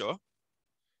culture,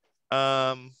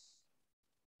 and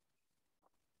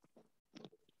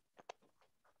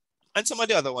some of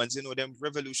the other ones, you know, them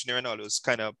revolutionary and all those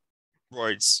kind of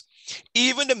words.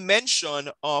 Even the mention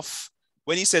of,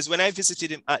 when he says, when I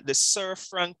visited him at the Sir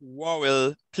Frank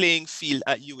Worrell playing field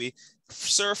at UA,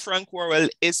 Sir Frank Worrell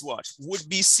is what? Would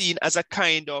be seen as a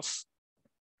kind of,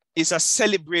 is a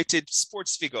celebrated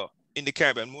sports figure in the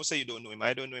Caribbean. Most of you don't know him.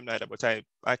 I don't know him either, but I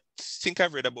think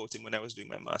I've read about him when I was doing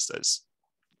my master's.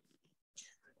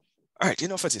 All right,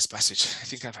 enough of this passage. I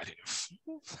think I've had enough.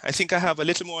 I think I have a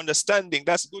little more understanding.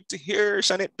 That's good to hear,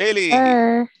 Shanette Bailey.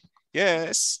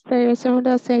 Yes. So someone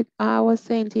else said, I was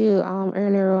saying to you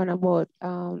earlier on about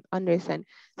understand.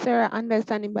 Sir,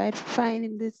 understanding by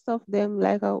finding this stuff them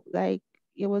like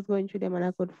you was going through them and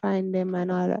I could find them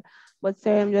and all that. But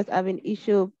sir, I'm just having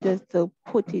issue just to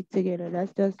put it together.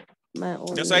 That's just my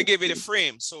own. Just I gave you the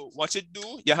frame. So what you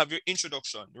do, you have your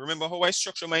introduction. Remember how I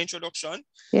structure my introduction?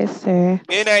 Yes, sir.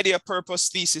 Main idea, purpose,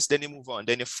 thesis, then you move on.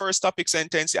 Then your first topic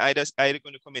sentence, you're either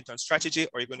going to comment on strategy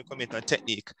or you're going to comment on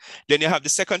technique. Then you have the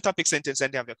second topic sentence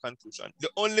and you have your conclusion. The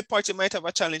only part you might have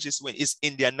a challenge is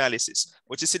in the analysis.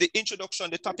 But you see the introduction,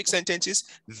 the topic sentences,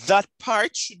 that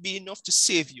part should be enough to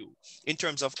save you in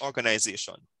terms of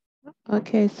organization.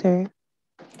 Okay, sir.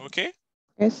 Okay?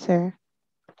 Yes, sir.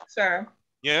 Sir.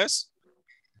 Yes?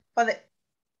 For the,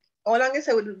 how long is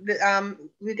it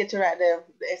we get to write the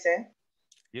essay?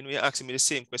 You know, you're asking me the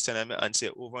same question and I answer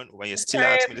over and over. You still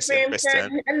ask me the same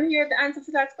question. I didn't hear the answer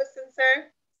to that question, sir.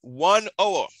 1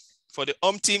 hour for the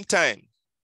umpteenth time.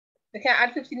 They can't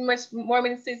add 15 more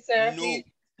minutes, sir.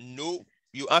 No.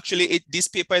 You actually, this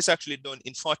paper is actually done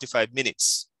in 45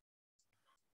 minutes.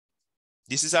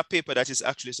 This is a paper that is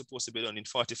actually supposed to be done in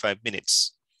 45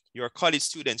 minutes. You're college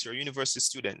students, you're university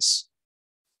students.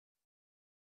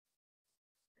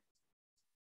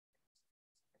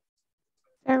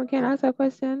 Sir, can I ask a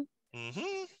question?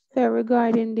 Sir,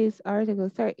 regarding this article,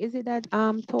 sir, is it that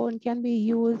tone can be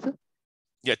used?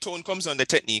 Yeah, tone comes on the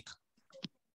technique.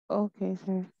 Okay,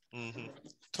 sir.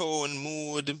 Tone,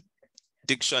 mood,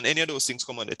 diction, any of those things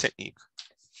come on the technique.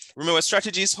 Remember,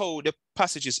 strategy is how the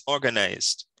passage is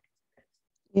organized.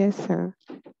 Yes, sir.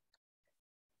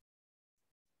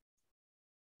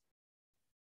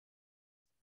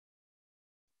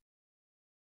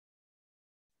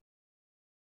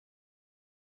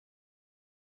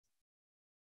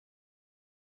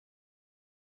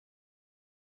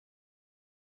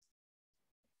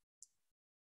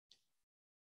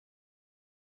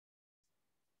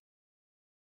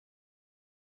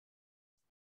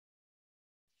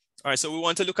 All right, so we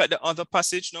want to look at the other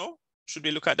passage now. Should we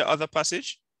look at the other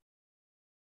passage?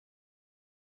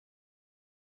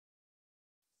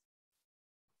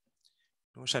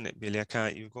 No, Shanette Bailey, I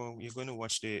can't. You're going to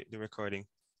watch the recording.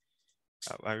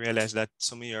 I realize that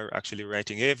some of you are actually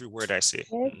writing every word I say.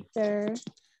 Yes, sir.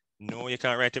 No, you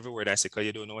can't write every word I say because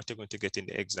you don't know what you're going to get in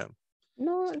the exam.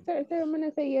 No, sir, I'm going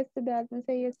to say yes to that. I'm going to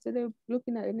say yes to the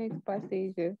looking at the next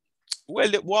passage. Well,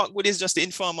 the walk with is just the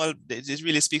informal, it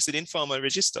really speaks to the informal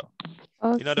register.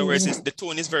 Okay. In other words, the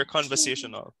tone is very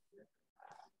conversational.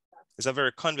 It's a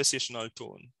very conversational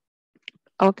tone.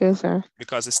 Okay, sir.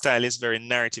 Because the style is very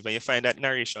narrative, and you find that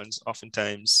narrations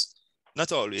oftentimes,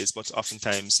 not always, but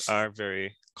oftentimes are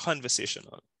very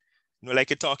conversational. You know, like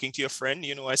you're talking to your friend,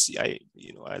 you know, I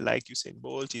like Usain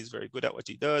Bolt, he's very good at what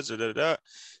he does,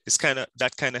 It's kind of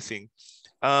that kind of thing.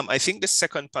 I think the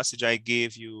second passage I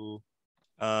gave you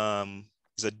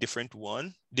is a different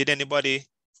one. Did anybody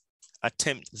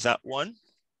attempt that one?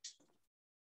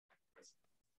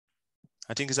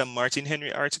 I think it's a Martin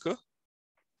Henry article.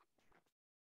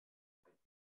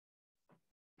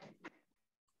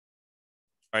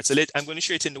 All right, so I'm going to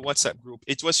share it in the WhatsApp group.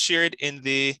 It was shared in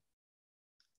the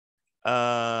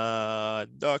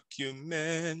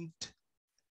document.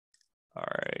 All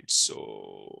right,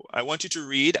 so I want you to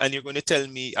read and you're going to tell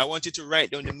me, I want you to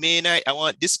write down the main, I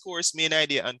want discourse, main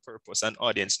idea and purpose and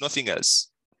audience, nothing else.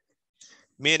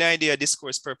 Main idea,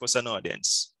 discourse, purpose and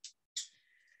audience.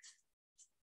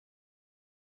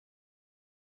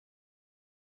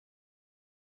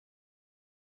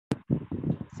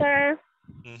 Sir.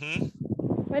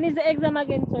 When is the exam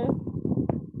again, sir?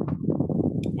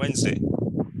 Wednesday.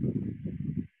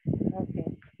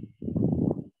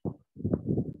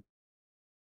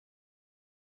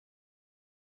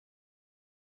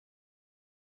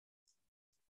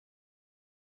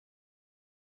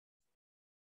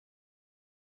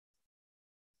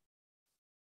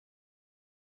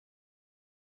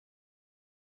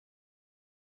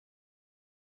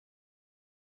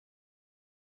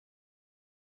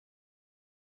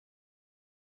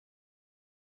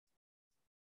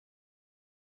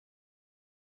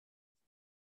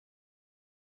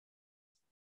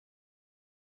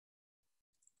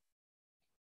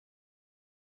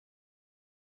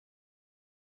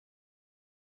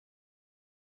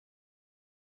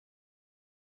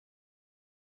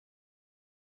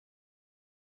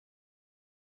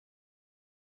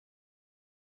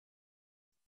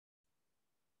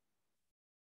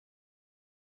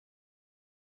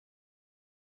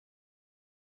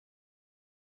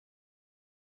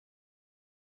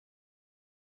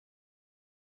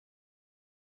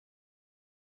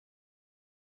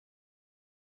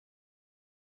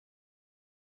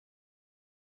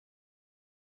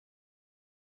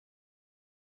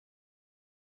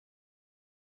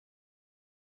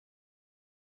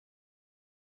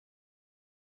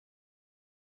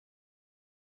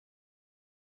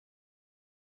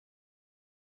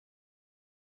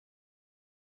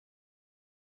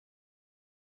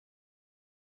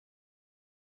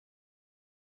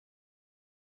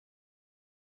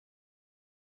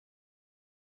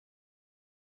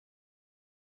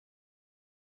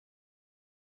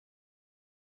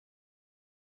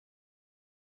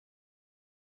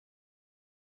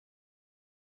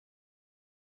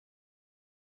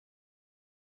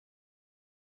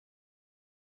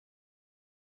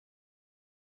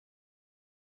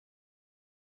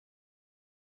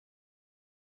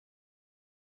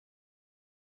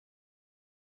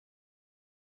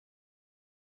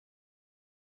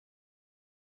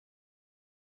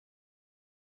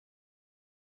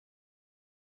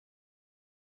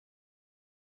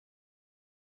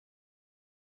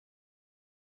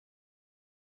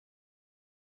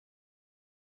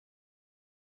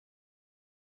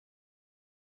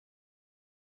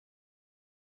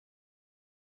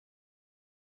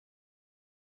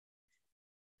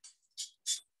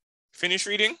 Finish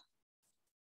reading?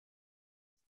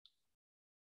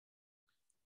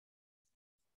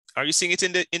 Are you seeing it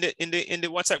in the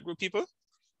WhatsApp group, people?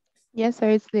 Yes, sir,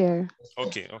 it's there.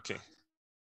 Okay, okay.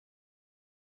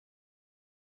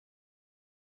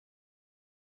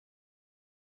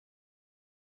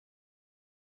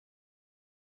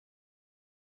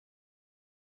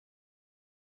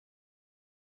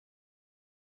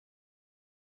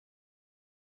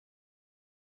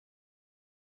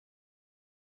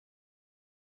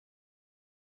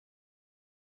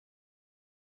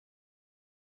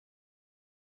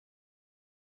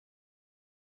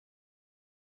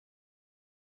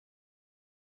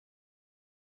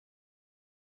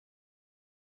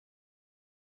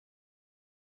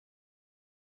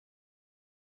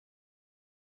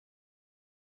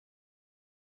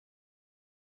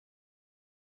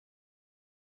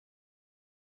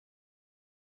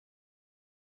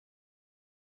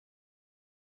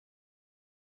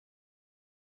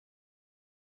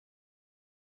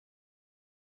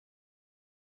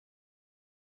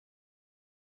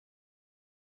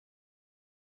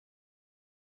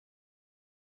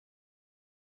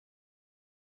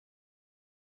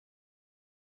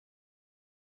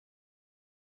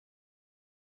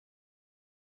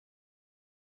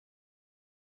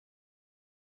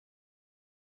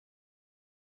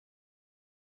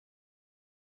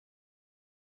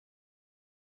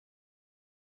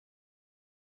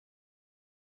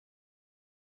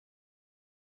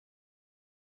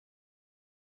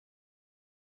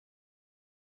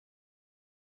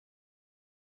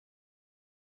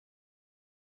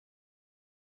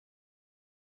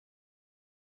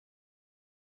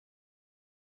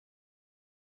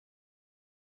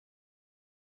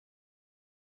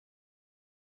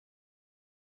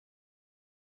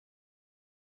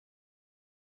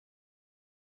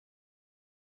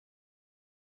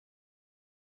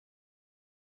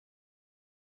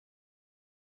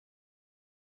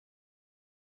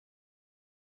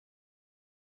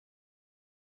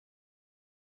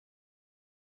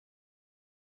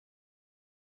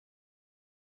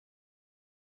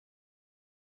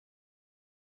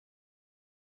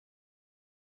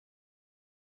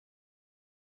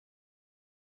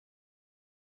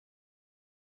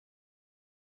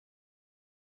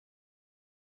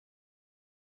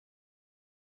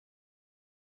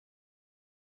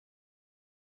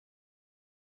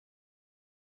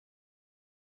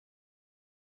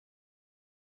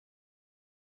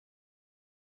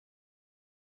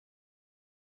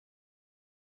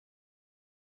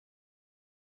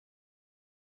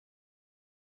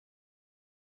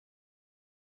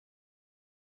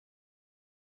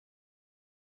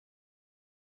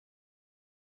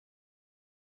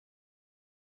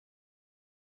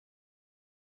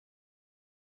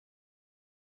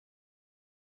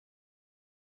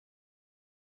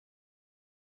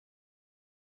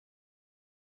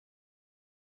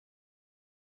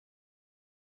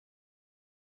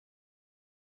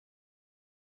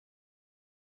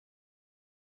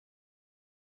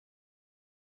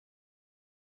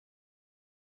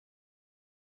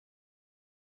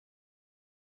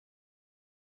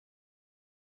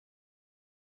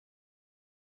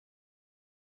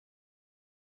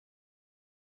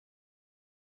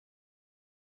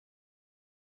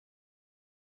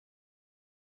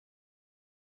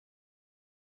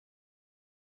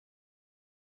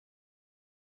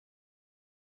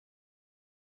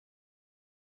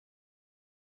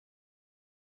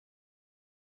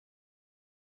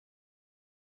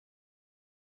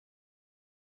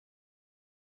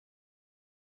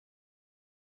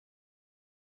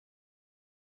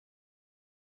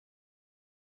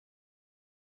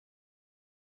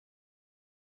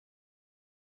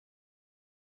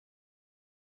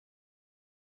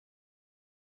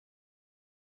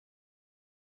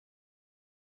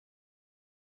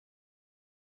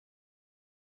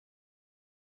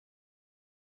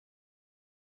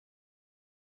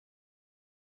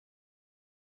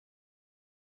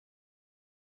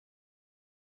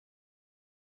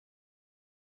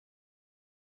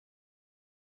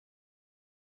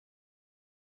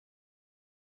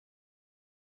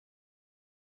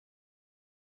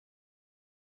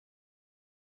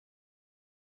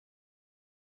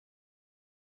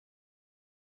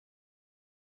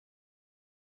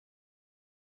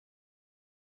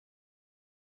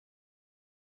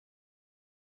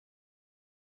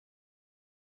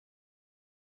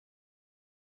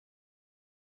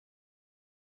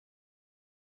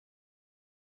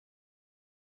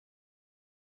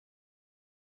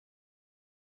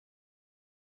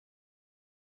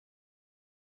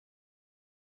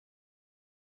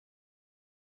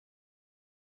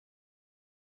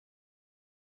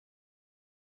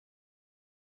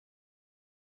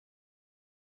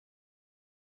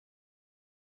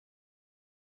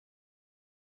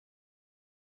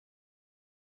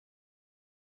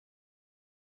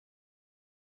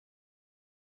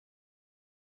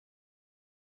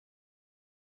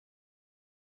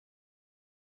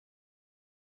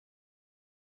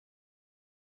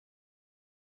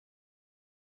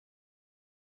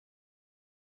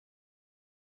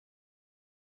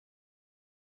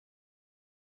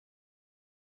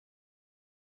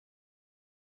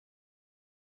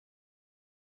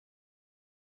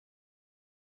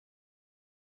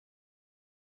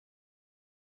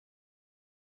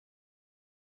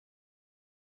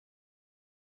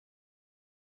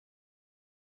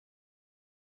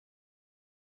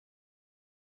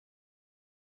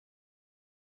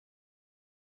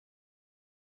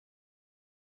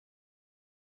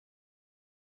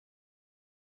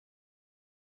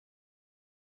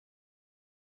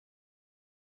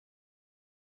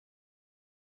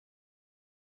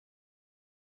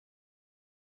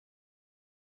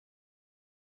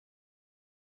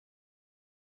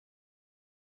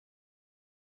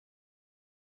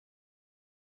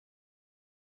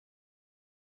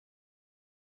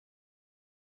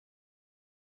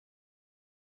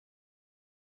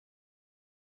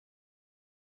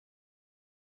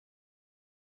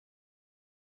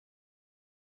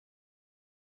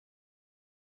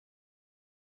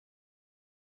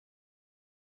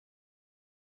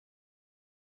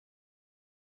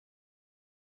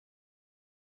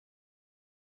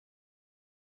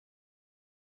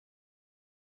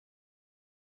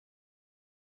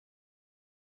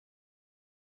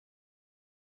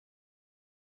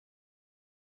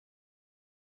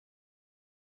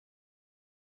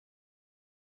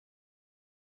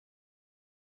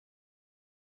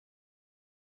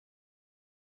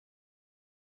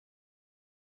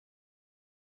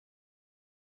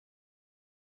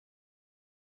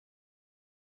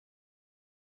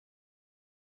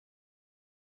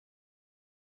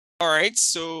 All right,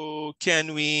 so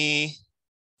can we,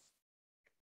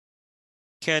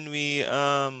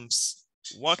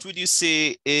 what would you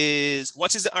say is,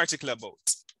 what is the article about?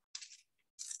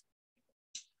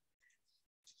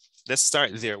 Let's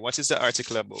start there. What is the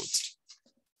article about?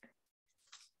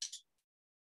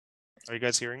 Are you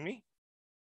guys hearing me?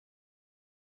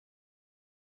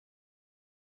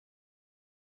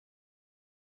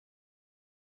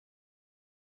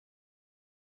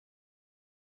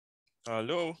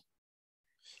 Hello?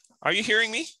 Are you hearing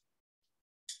me?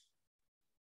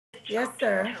 Yes,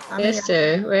 sir. Yes,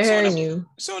 sir. We're hearing you.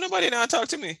 So nobody now talk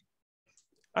to me.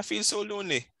 I feel so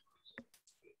lonely.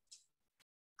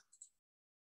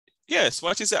 Yes,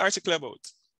 what is the article about?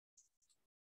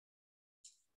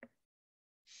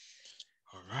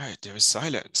 All right, there is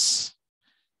silence.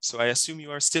 So I assume you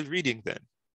are still reading then.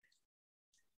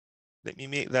 Let me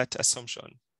make that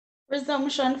assumption.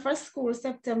 Resumption for school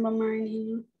September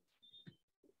morning.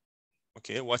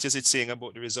 Okay, what is it saying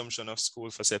about the resumption of school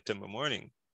for September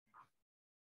morning?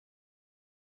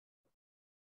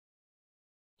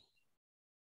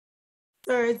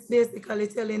 Sir, it's basically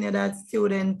telling you that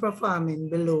student performing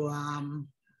below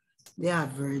the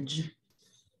average.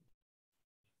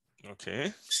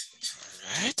 Okay,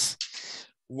 all right.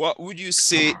 What would you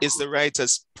say is the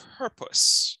writer's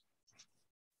purpose?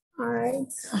 All right.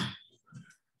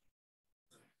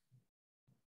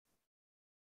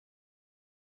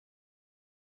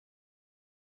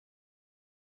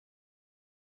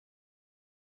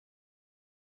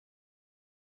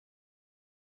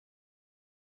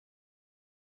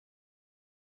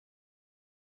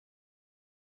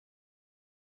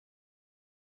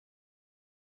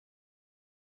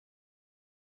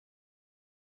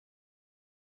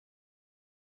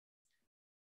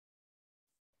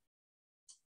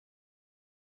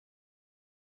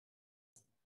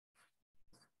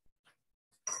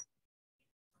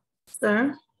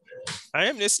 Sir? I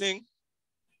am listening.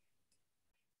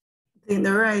 I think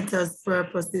the writer's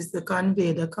purpose is to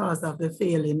convey the cause of the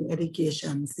failing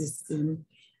education system.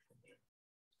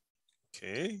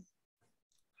 Okay.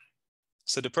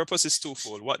 So the purpose is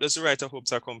twofold. What does the writer hope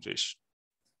to accomplish?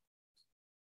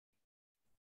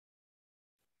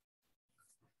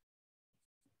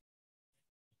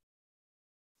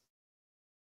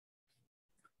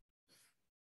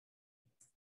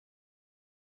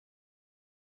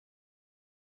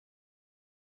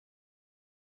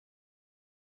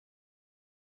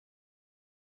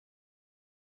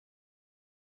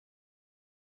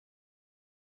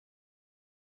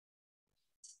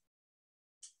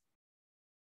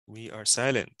 We are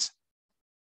silent.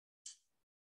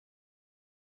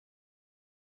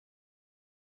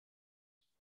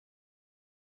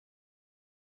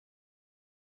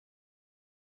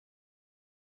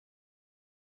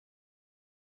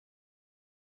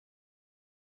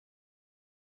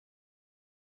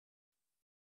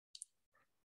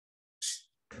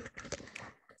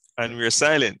 And we're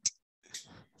silent.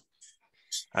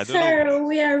 I don't know. Sir,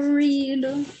 we are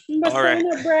real. But All right.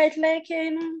 not bright like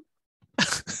you know.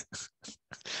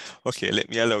 Okay, let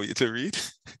me allow you to read.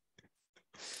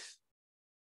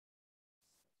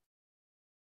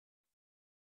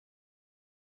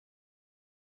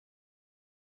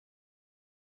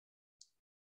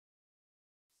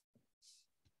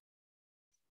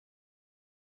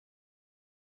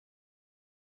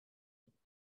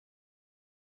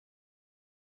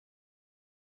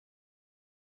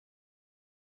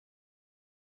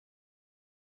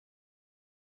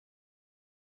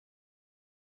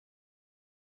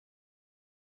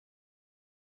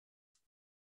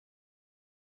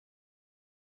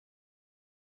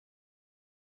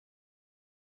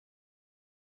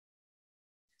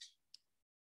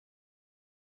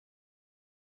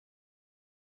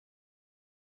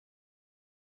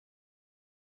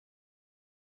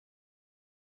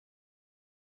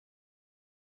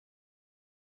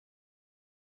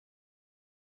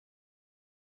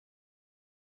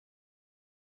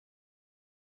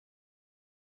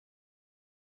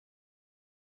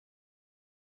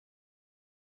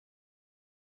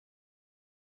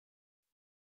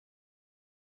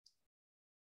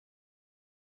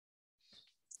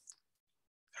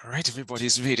 All right,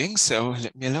 everybody's reading, so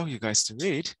let me allow you guys to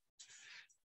read.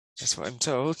 That's what I'm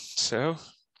told. So I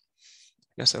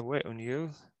guess I'll wait on you.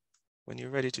 When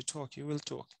you're ready to talk, you will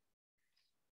talk.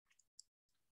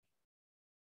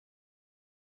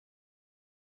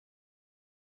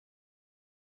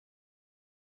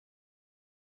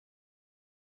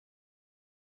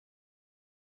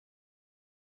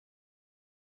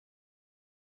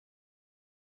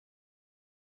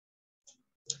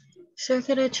 Sir,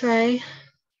 can I try?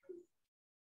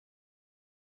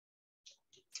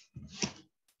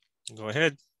 Go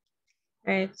ahead.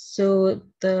 Right. So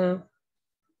the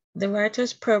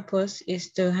writer's purpose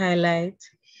is to highlight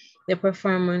the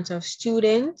performance of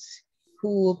students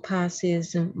who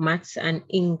passes maths and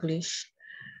English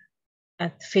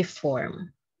at fifth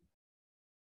form.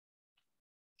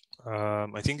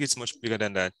 I think it's much bigger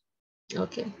than that.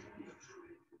 Okay.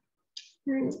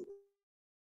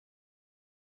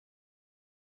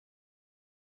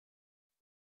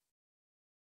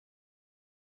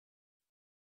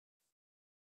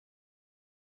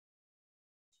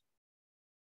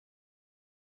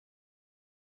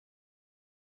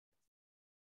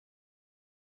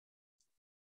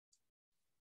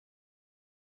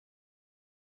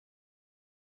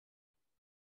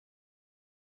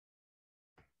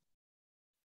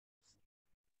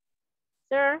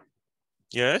 Sir,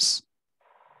 Yes.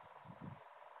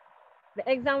 the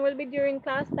exam will be during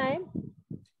class time.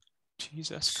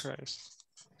 Jesus Christ.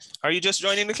 Are you just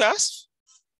joining the class?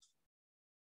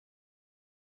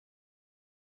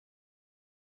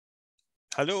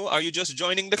 Hello, are you just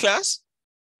joining the class?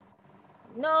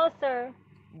 No, sir.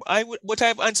 But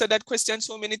I've answered that question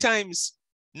so many times.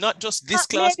 Not just this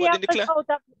class, Maybe but I in the was class. out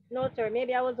of, no, sir.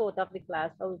 Maybe I was out of the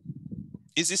class.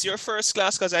 Is this your first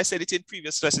class? Because I said it in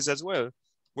previous classes as well.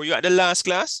 Were you at the last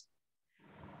class?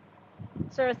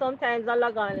 Sir, sometimes I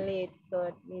log on late,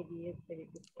 so maybe it's very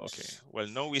good. Okay, well,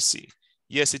 now we see.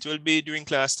 Yes, it will be during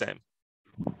class time.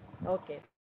 Okay.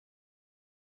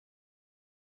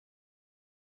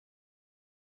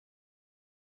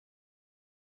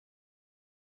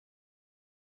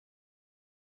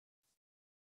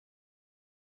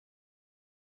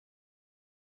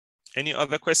 Any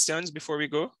other questions before we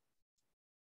go?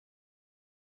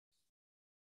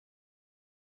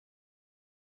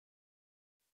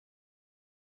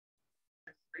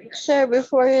 Sure,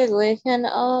 before you go, you can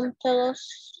tell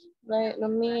us like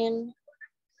the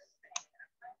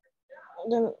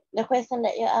question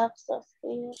that you asked us,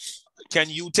 please. Can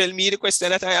you tell me the question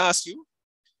that I asked you?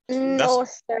 No,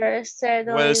 sir. Sir,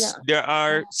 don't Well, really there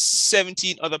are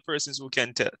 17 other persons who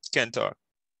can talk.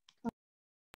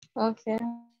 Okay.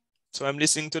 So I'm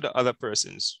listening to the other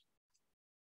persons.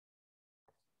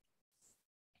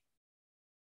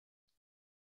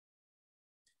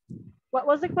 What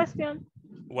was the question?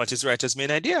 What is writer's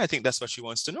main idea? I think that's what she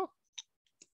wants to know.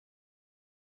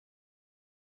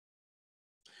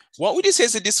 What would you say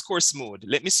is the discourse mode?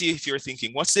 Let me see if you're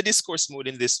thinking, what's the discourse mode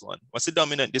in this one? What's the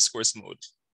dominant discourse mode?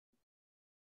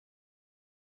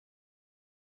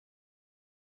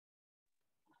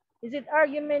 Is it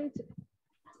argument?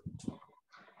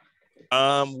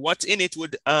 What in it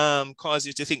would cause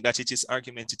you to think that it is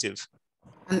argumentative?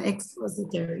 An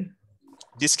expository.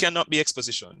 This cannot be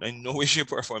exposition. In no way,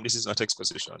 shape, or form, this is not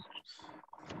exposition.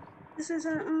 This is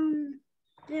an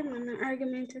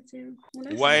argumentative.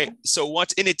 Why? So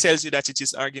what in it tells you that it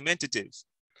is argumentative?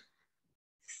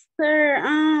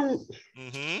 Sir,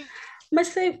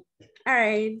 must say, all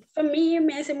right, for me, it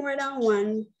may say more than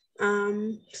one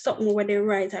something where the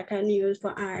writer can use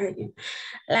for argue.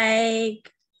 Like,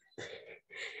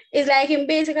 it's like him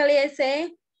basically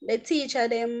say the teacher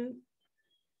them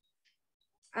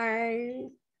are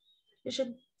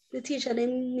the teacher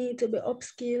them need to be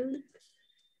upskilled,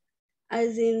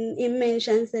 as in it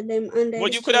mentions that them under. Well,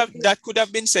 that could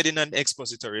have been said in an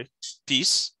expository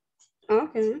piece.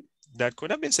 Okay. That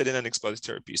could have been said in an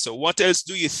expository piece. So what else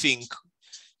do you think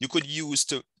you could use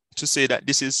to say that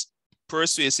this is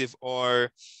persuasive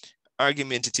or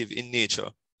argumentative in nature?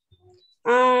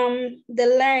 The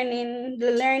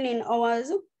learning hours.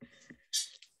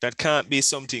 That can't be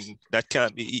something that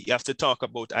can't be. You have to talk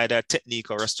about either a technique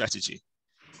or a strategy.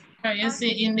 You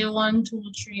see in the 1,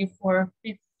 2, 3, 4,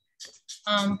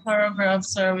 5 paragraph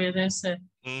survey, they said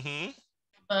the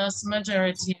vast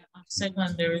majority of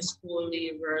secondary school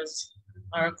leavers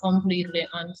are completely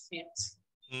unfit.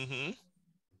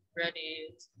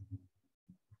 Ready.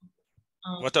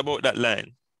 What about that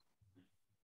line?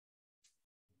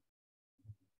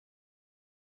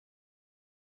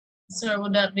 Sir,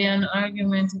 would that be an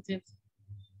argumentative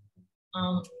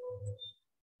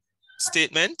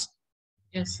statement?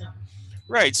 Yes, sir.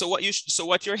 Right. So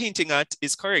what you're hinting at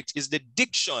is correct. Is the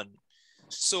diction.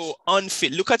 So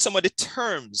unfit. Look at some of the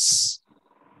terms.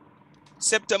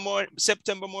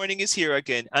 September morning is here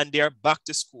again, and they are back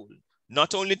to school.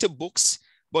 Not only to books,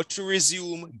 but to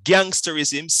resume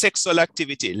gangsterism, sexual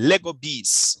activity, Lego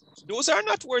bees. Those are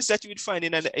not words that you would find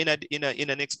in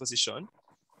an exposition.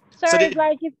 Sir, so it's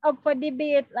like it's up for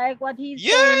debate, like what he's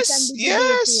saying can be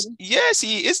debated. Yes,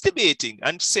 he is debating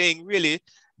and saying really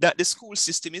that the school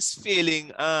system is failing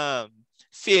the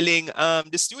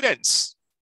students.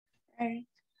 Right.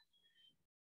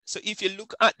 So if you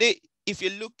look at the if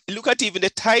you look at even the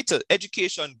title,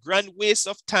 education, grand waste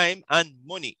of time and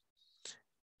money.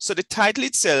 So the title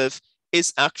itself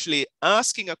is actually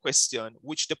asking a question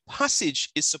which the passage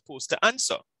is supposed to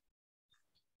answer.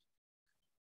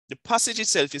 The passage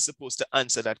itself is supposed to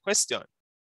answer that question.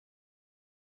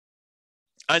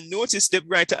 And notice the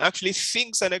writer actually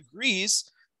thinks and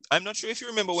agrees. I'm not sure if you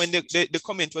remember when the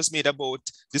comment was made about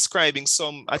describing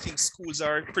some, I think schools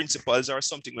or principals or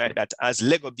something like that as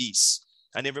Lego beasts.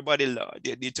 And everybody,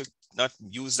 they need to not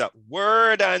use that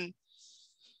word, and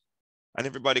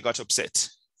everybody got upset.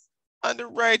 And the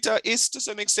writer is to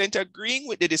some extent agreeing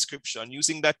with the description,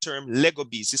 using that term Lego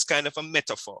beast. It's kind of a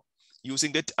metaphor,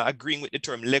 using that, agreeing with the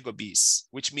term Lego beast,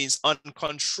 which means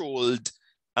uncontrollable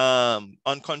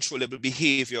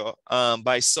behavior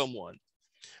by someone.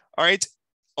 All right,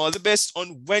 all the best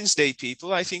on Wednesday,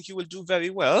 people. I think you will do very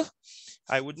well.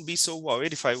 I wouldn't be so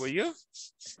worried if I were you.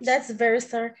 That's very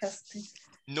sarcastic.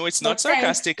 No, it's not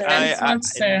sarcastic.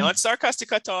 Not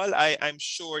sarcastic at all. I'm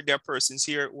sure there are persons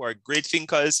here who are great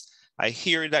thinkers. I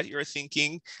hear that you're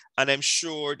thinking, and I'm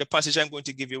sure the passage I'm going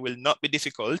to give you will not be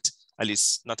difficult, at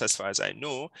least not as far as I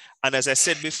know. And as I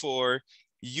said before,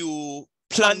 you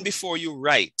plan before you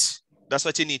write. That's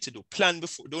what you need to do. Plan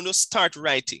before. Don't just start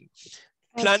writing.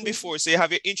 Plan before. So you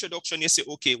have your introduction. You say,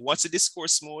 okay, what's the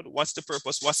discourse mode? What's the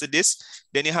purpose? What's the this?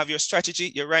 Then you have your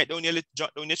strategy. You write down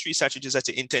jot down your 3 strategies that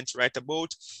you intend to write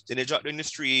about. Then you jot down your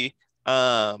 3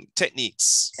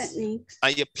 techniques.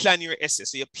 And you plan your essay.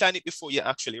 So you plan it before you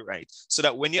actually write, so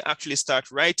that when you actually start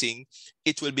writing,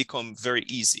 it will become very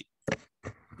easy.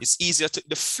 It's easier to,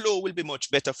 the flow will be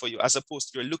much better for you, as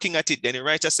opposed to you're looking at it, then you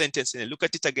write a sentence, and you look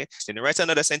at it again, then you write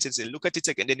another sentence, and you look at it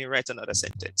again, then you write another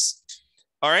sentence.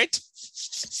 All right?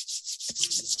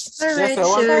 All right,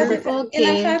 sure.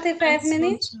 Okay. In 45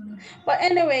 minutes? But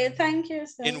anyway, thank you,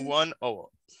 sir. In 1 hour.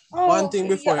 Oh, one thing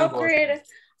before you go.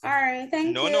 All right, thank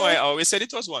you. No, I always said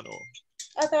it was 1 hour.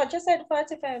 I thought you said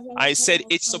 45 minutes. I said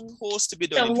it's supposed to be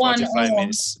done in 45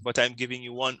 minutes, but I'm giving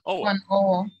you 1 hour. 1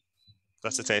 hour.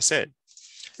 That's what I said.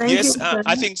 Thank yes, you,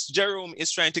 I think Jerome is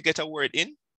trying to get a word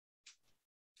in.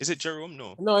 Is it Jerome?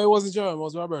 No. No, it wasn't Jerome. It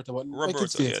was Roberto. But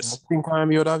Roberto, yes. I think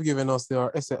you would have given us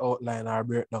the essay outline or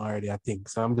breakdown already, I think.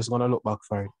 So I'm just going to look back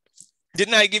for it.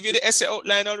 Didn't I give you the essay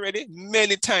outline already?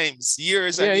 Many times,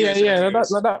 years and years. Yeah.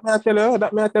 That may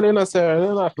I tell you, no, sir.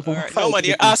 Right. No, man,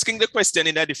 you're asking the question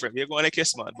in a different way. You're going like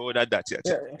yes, man, but that.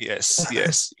 Yes.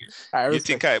 You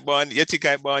think I born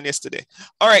yesterday.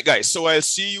 All right, guys. So I'll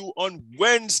see you on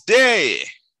Wednesday.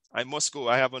 I must go.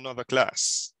 I have another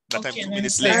class that I'm 2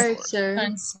 minutes late All right, for. sir.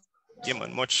 Thanks. Yeah,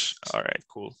 man, much. All right,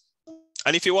 cool.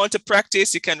 And if you want to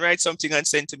practice, you can write something and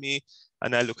send to me,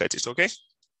 and I'll look at it, okay?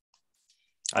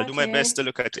 I'll do my best to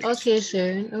look at it. Okay,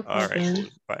 sir. No problem. All right, cool.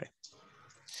 Bye.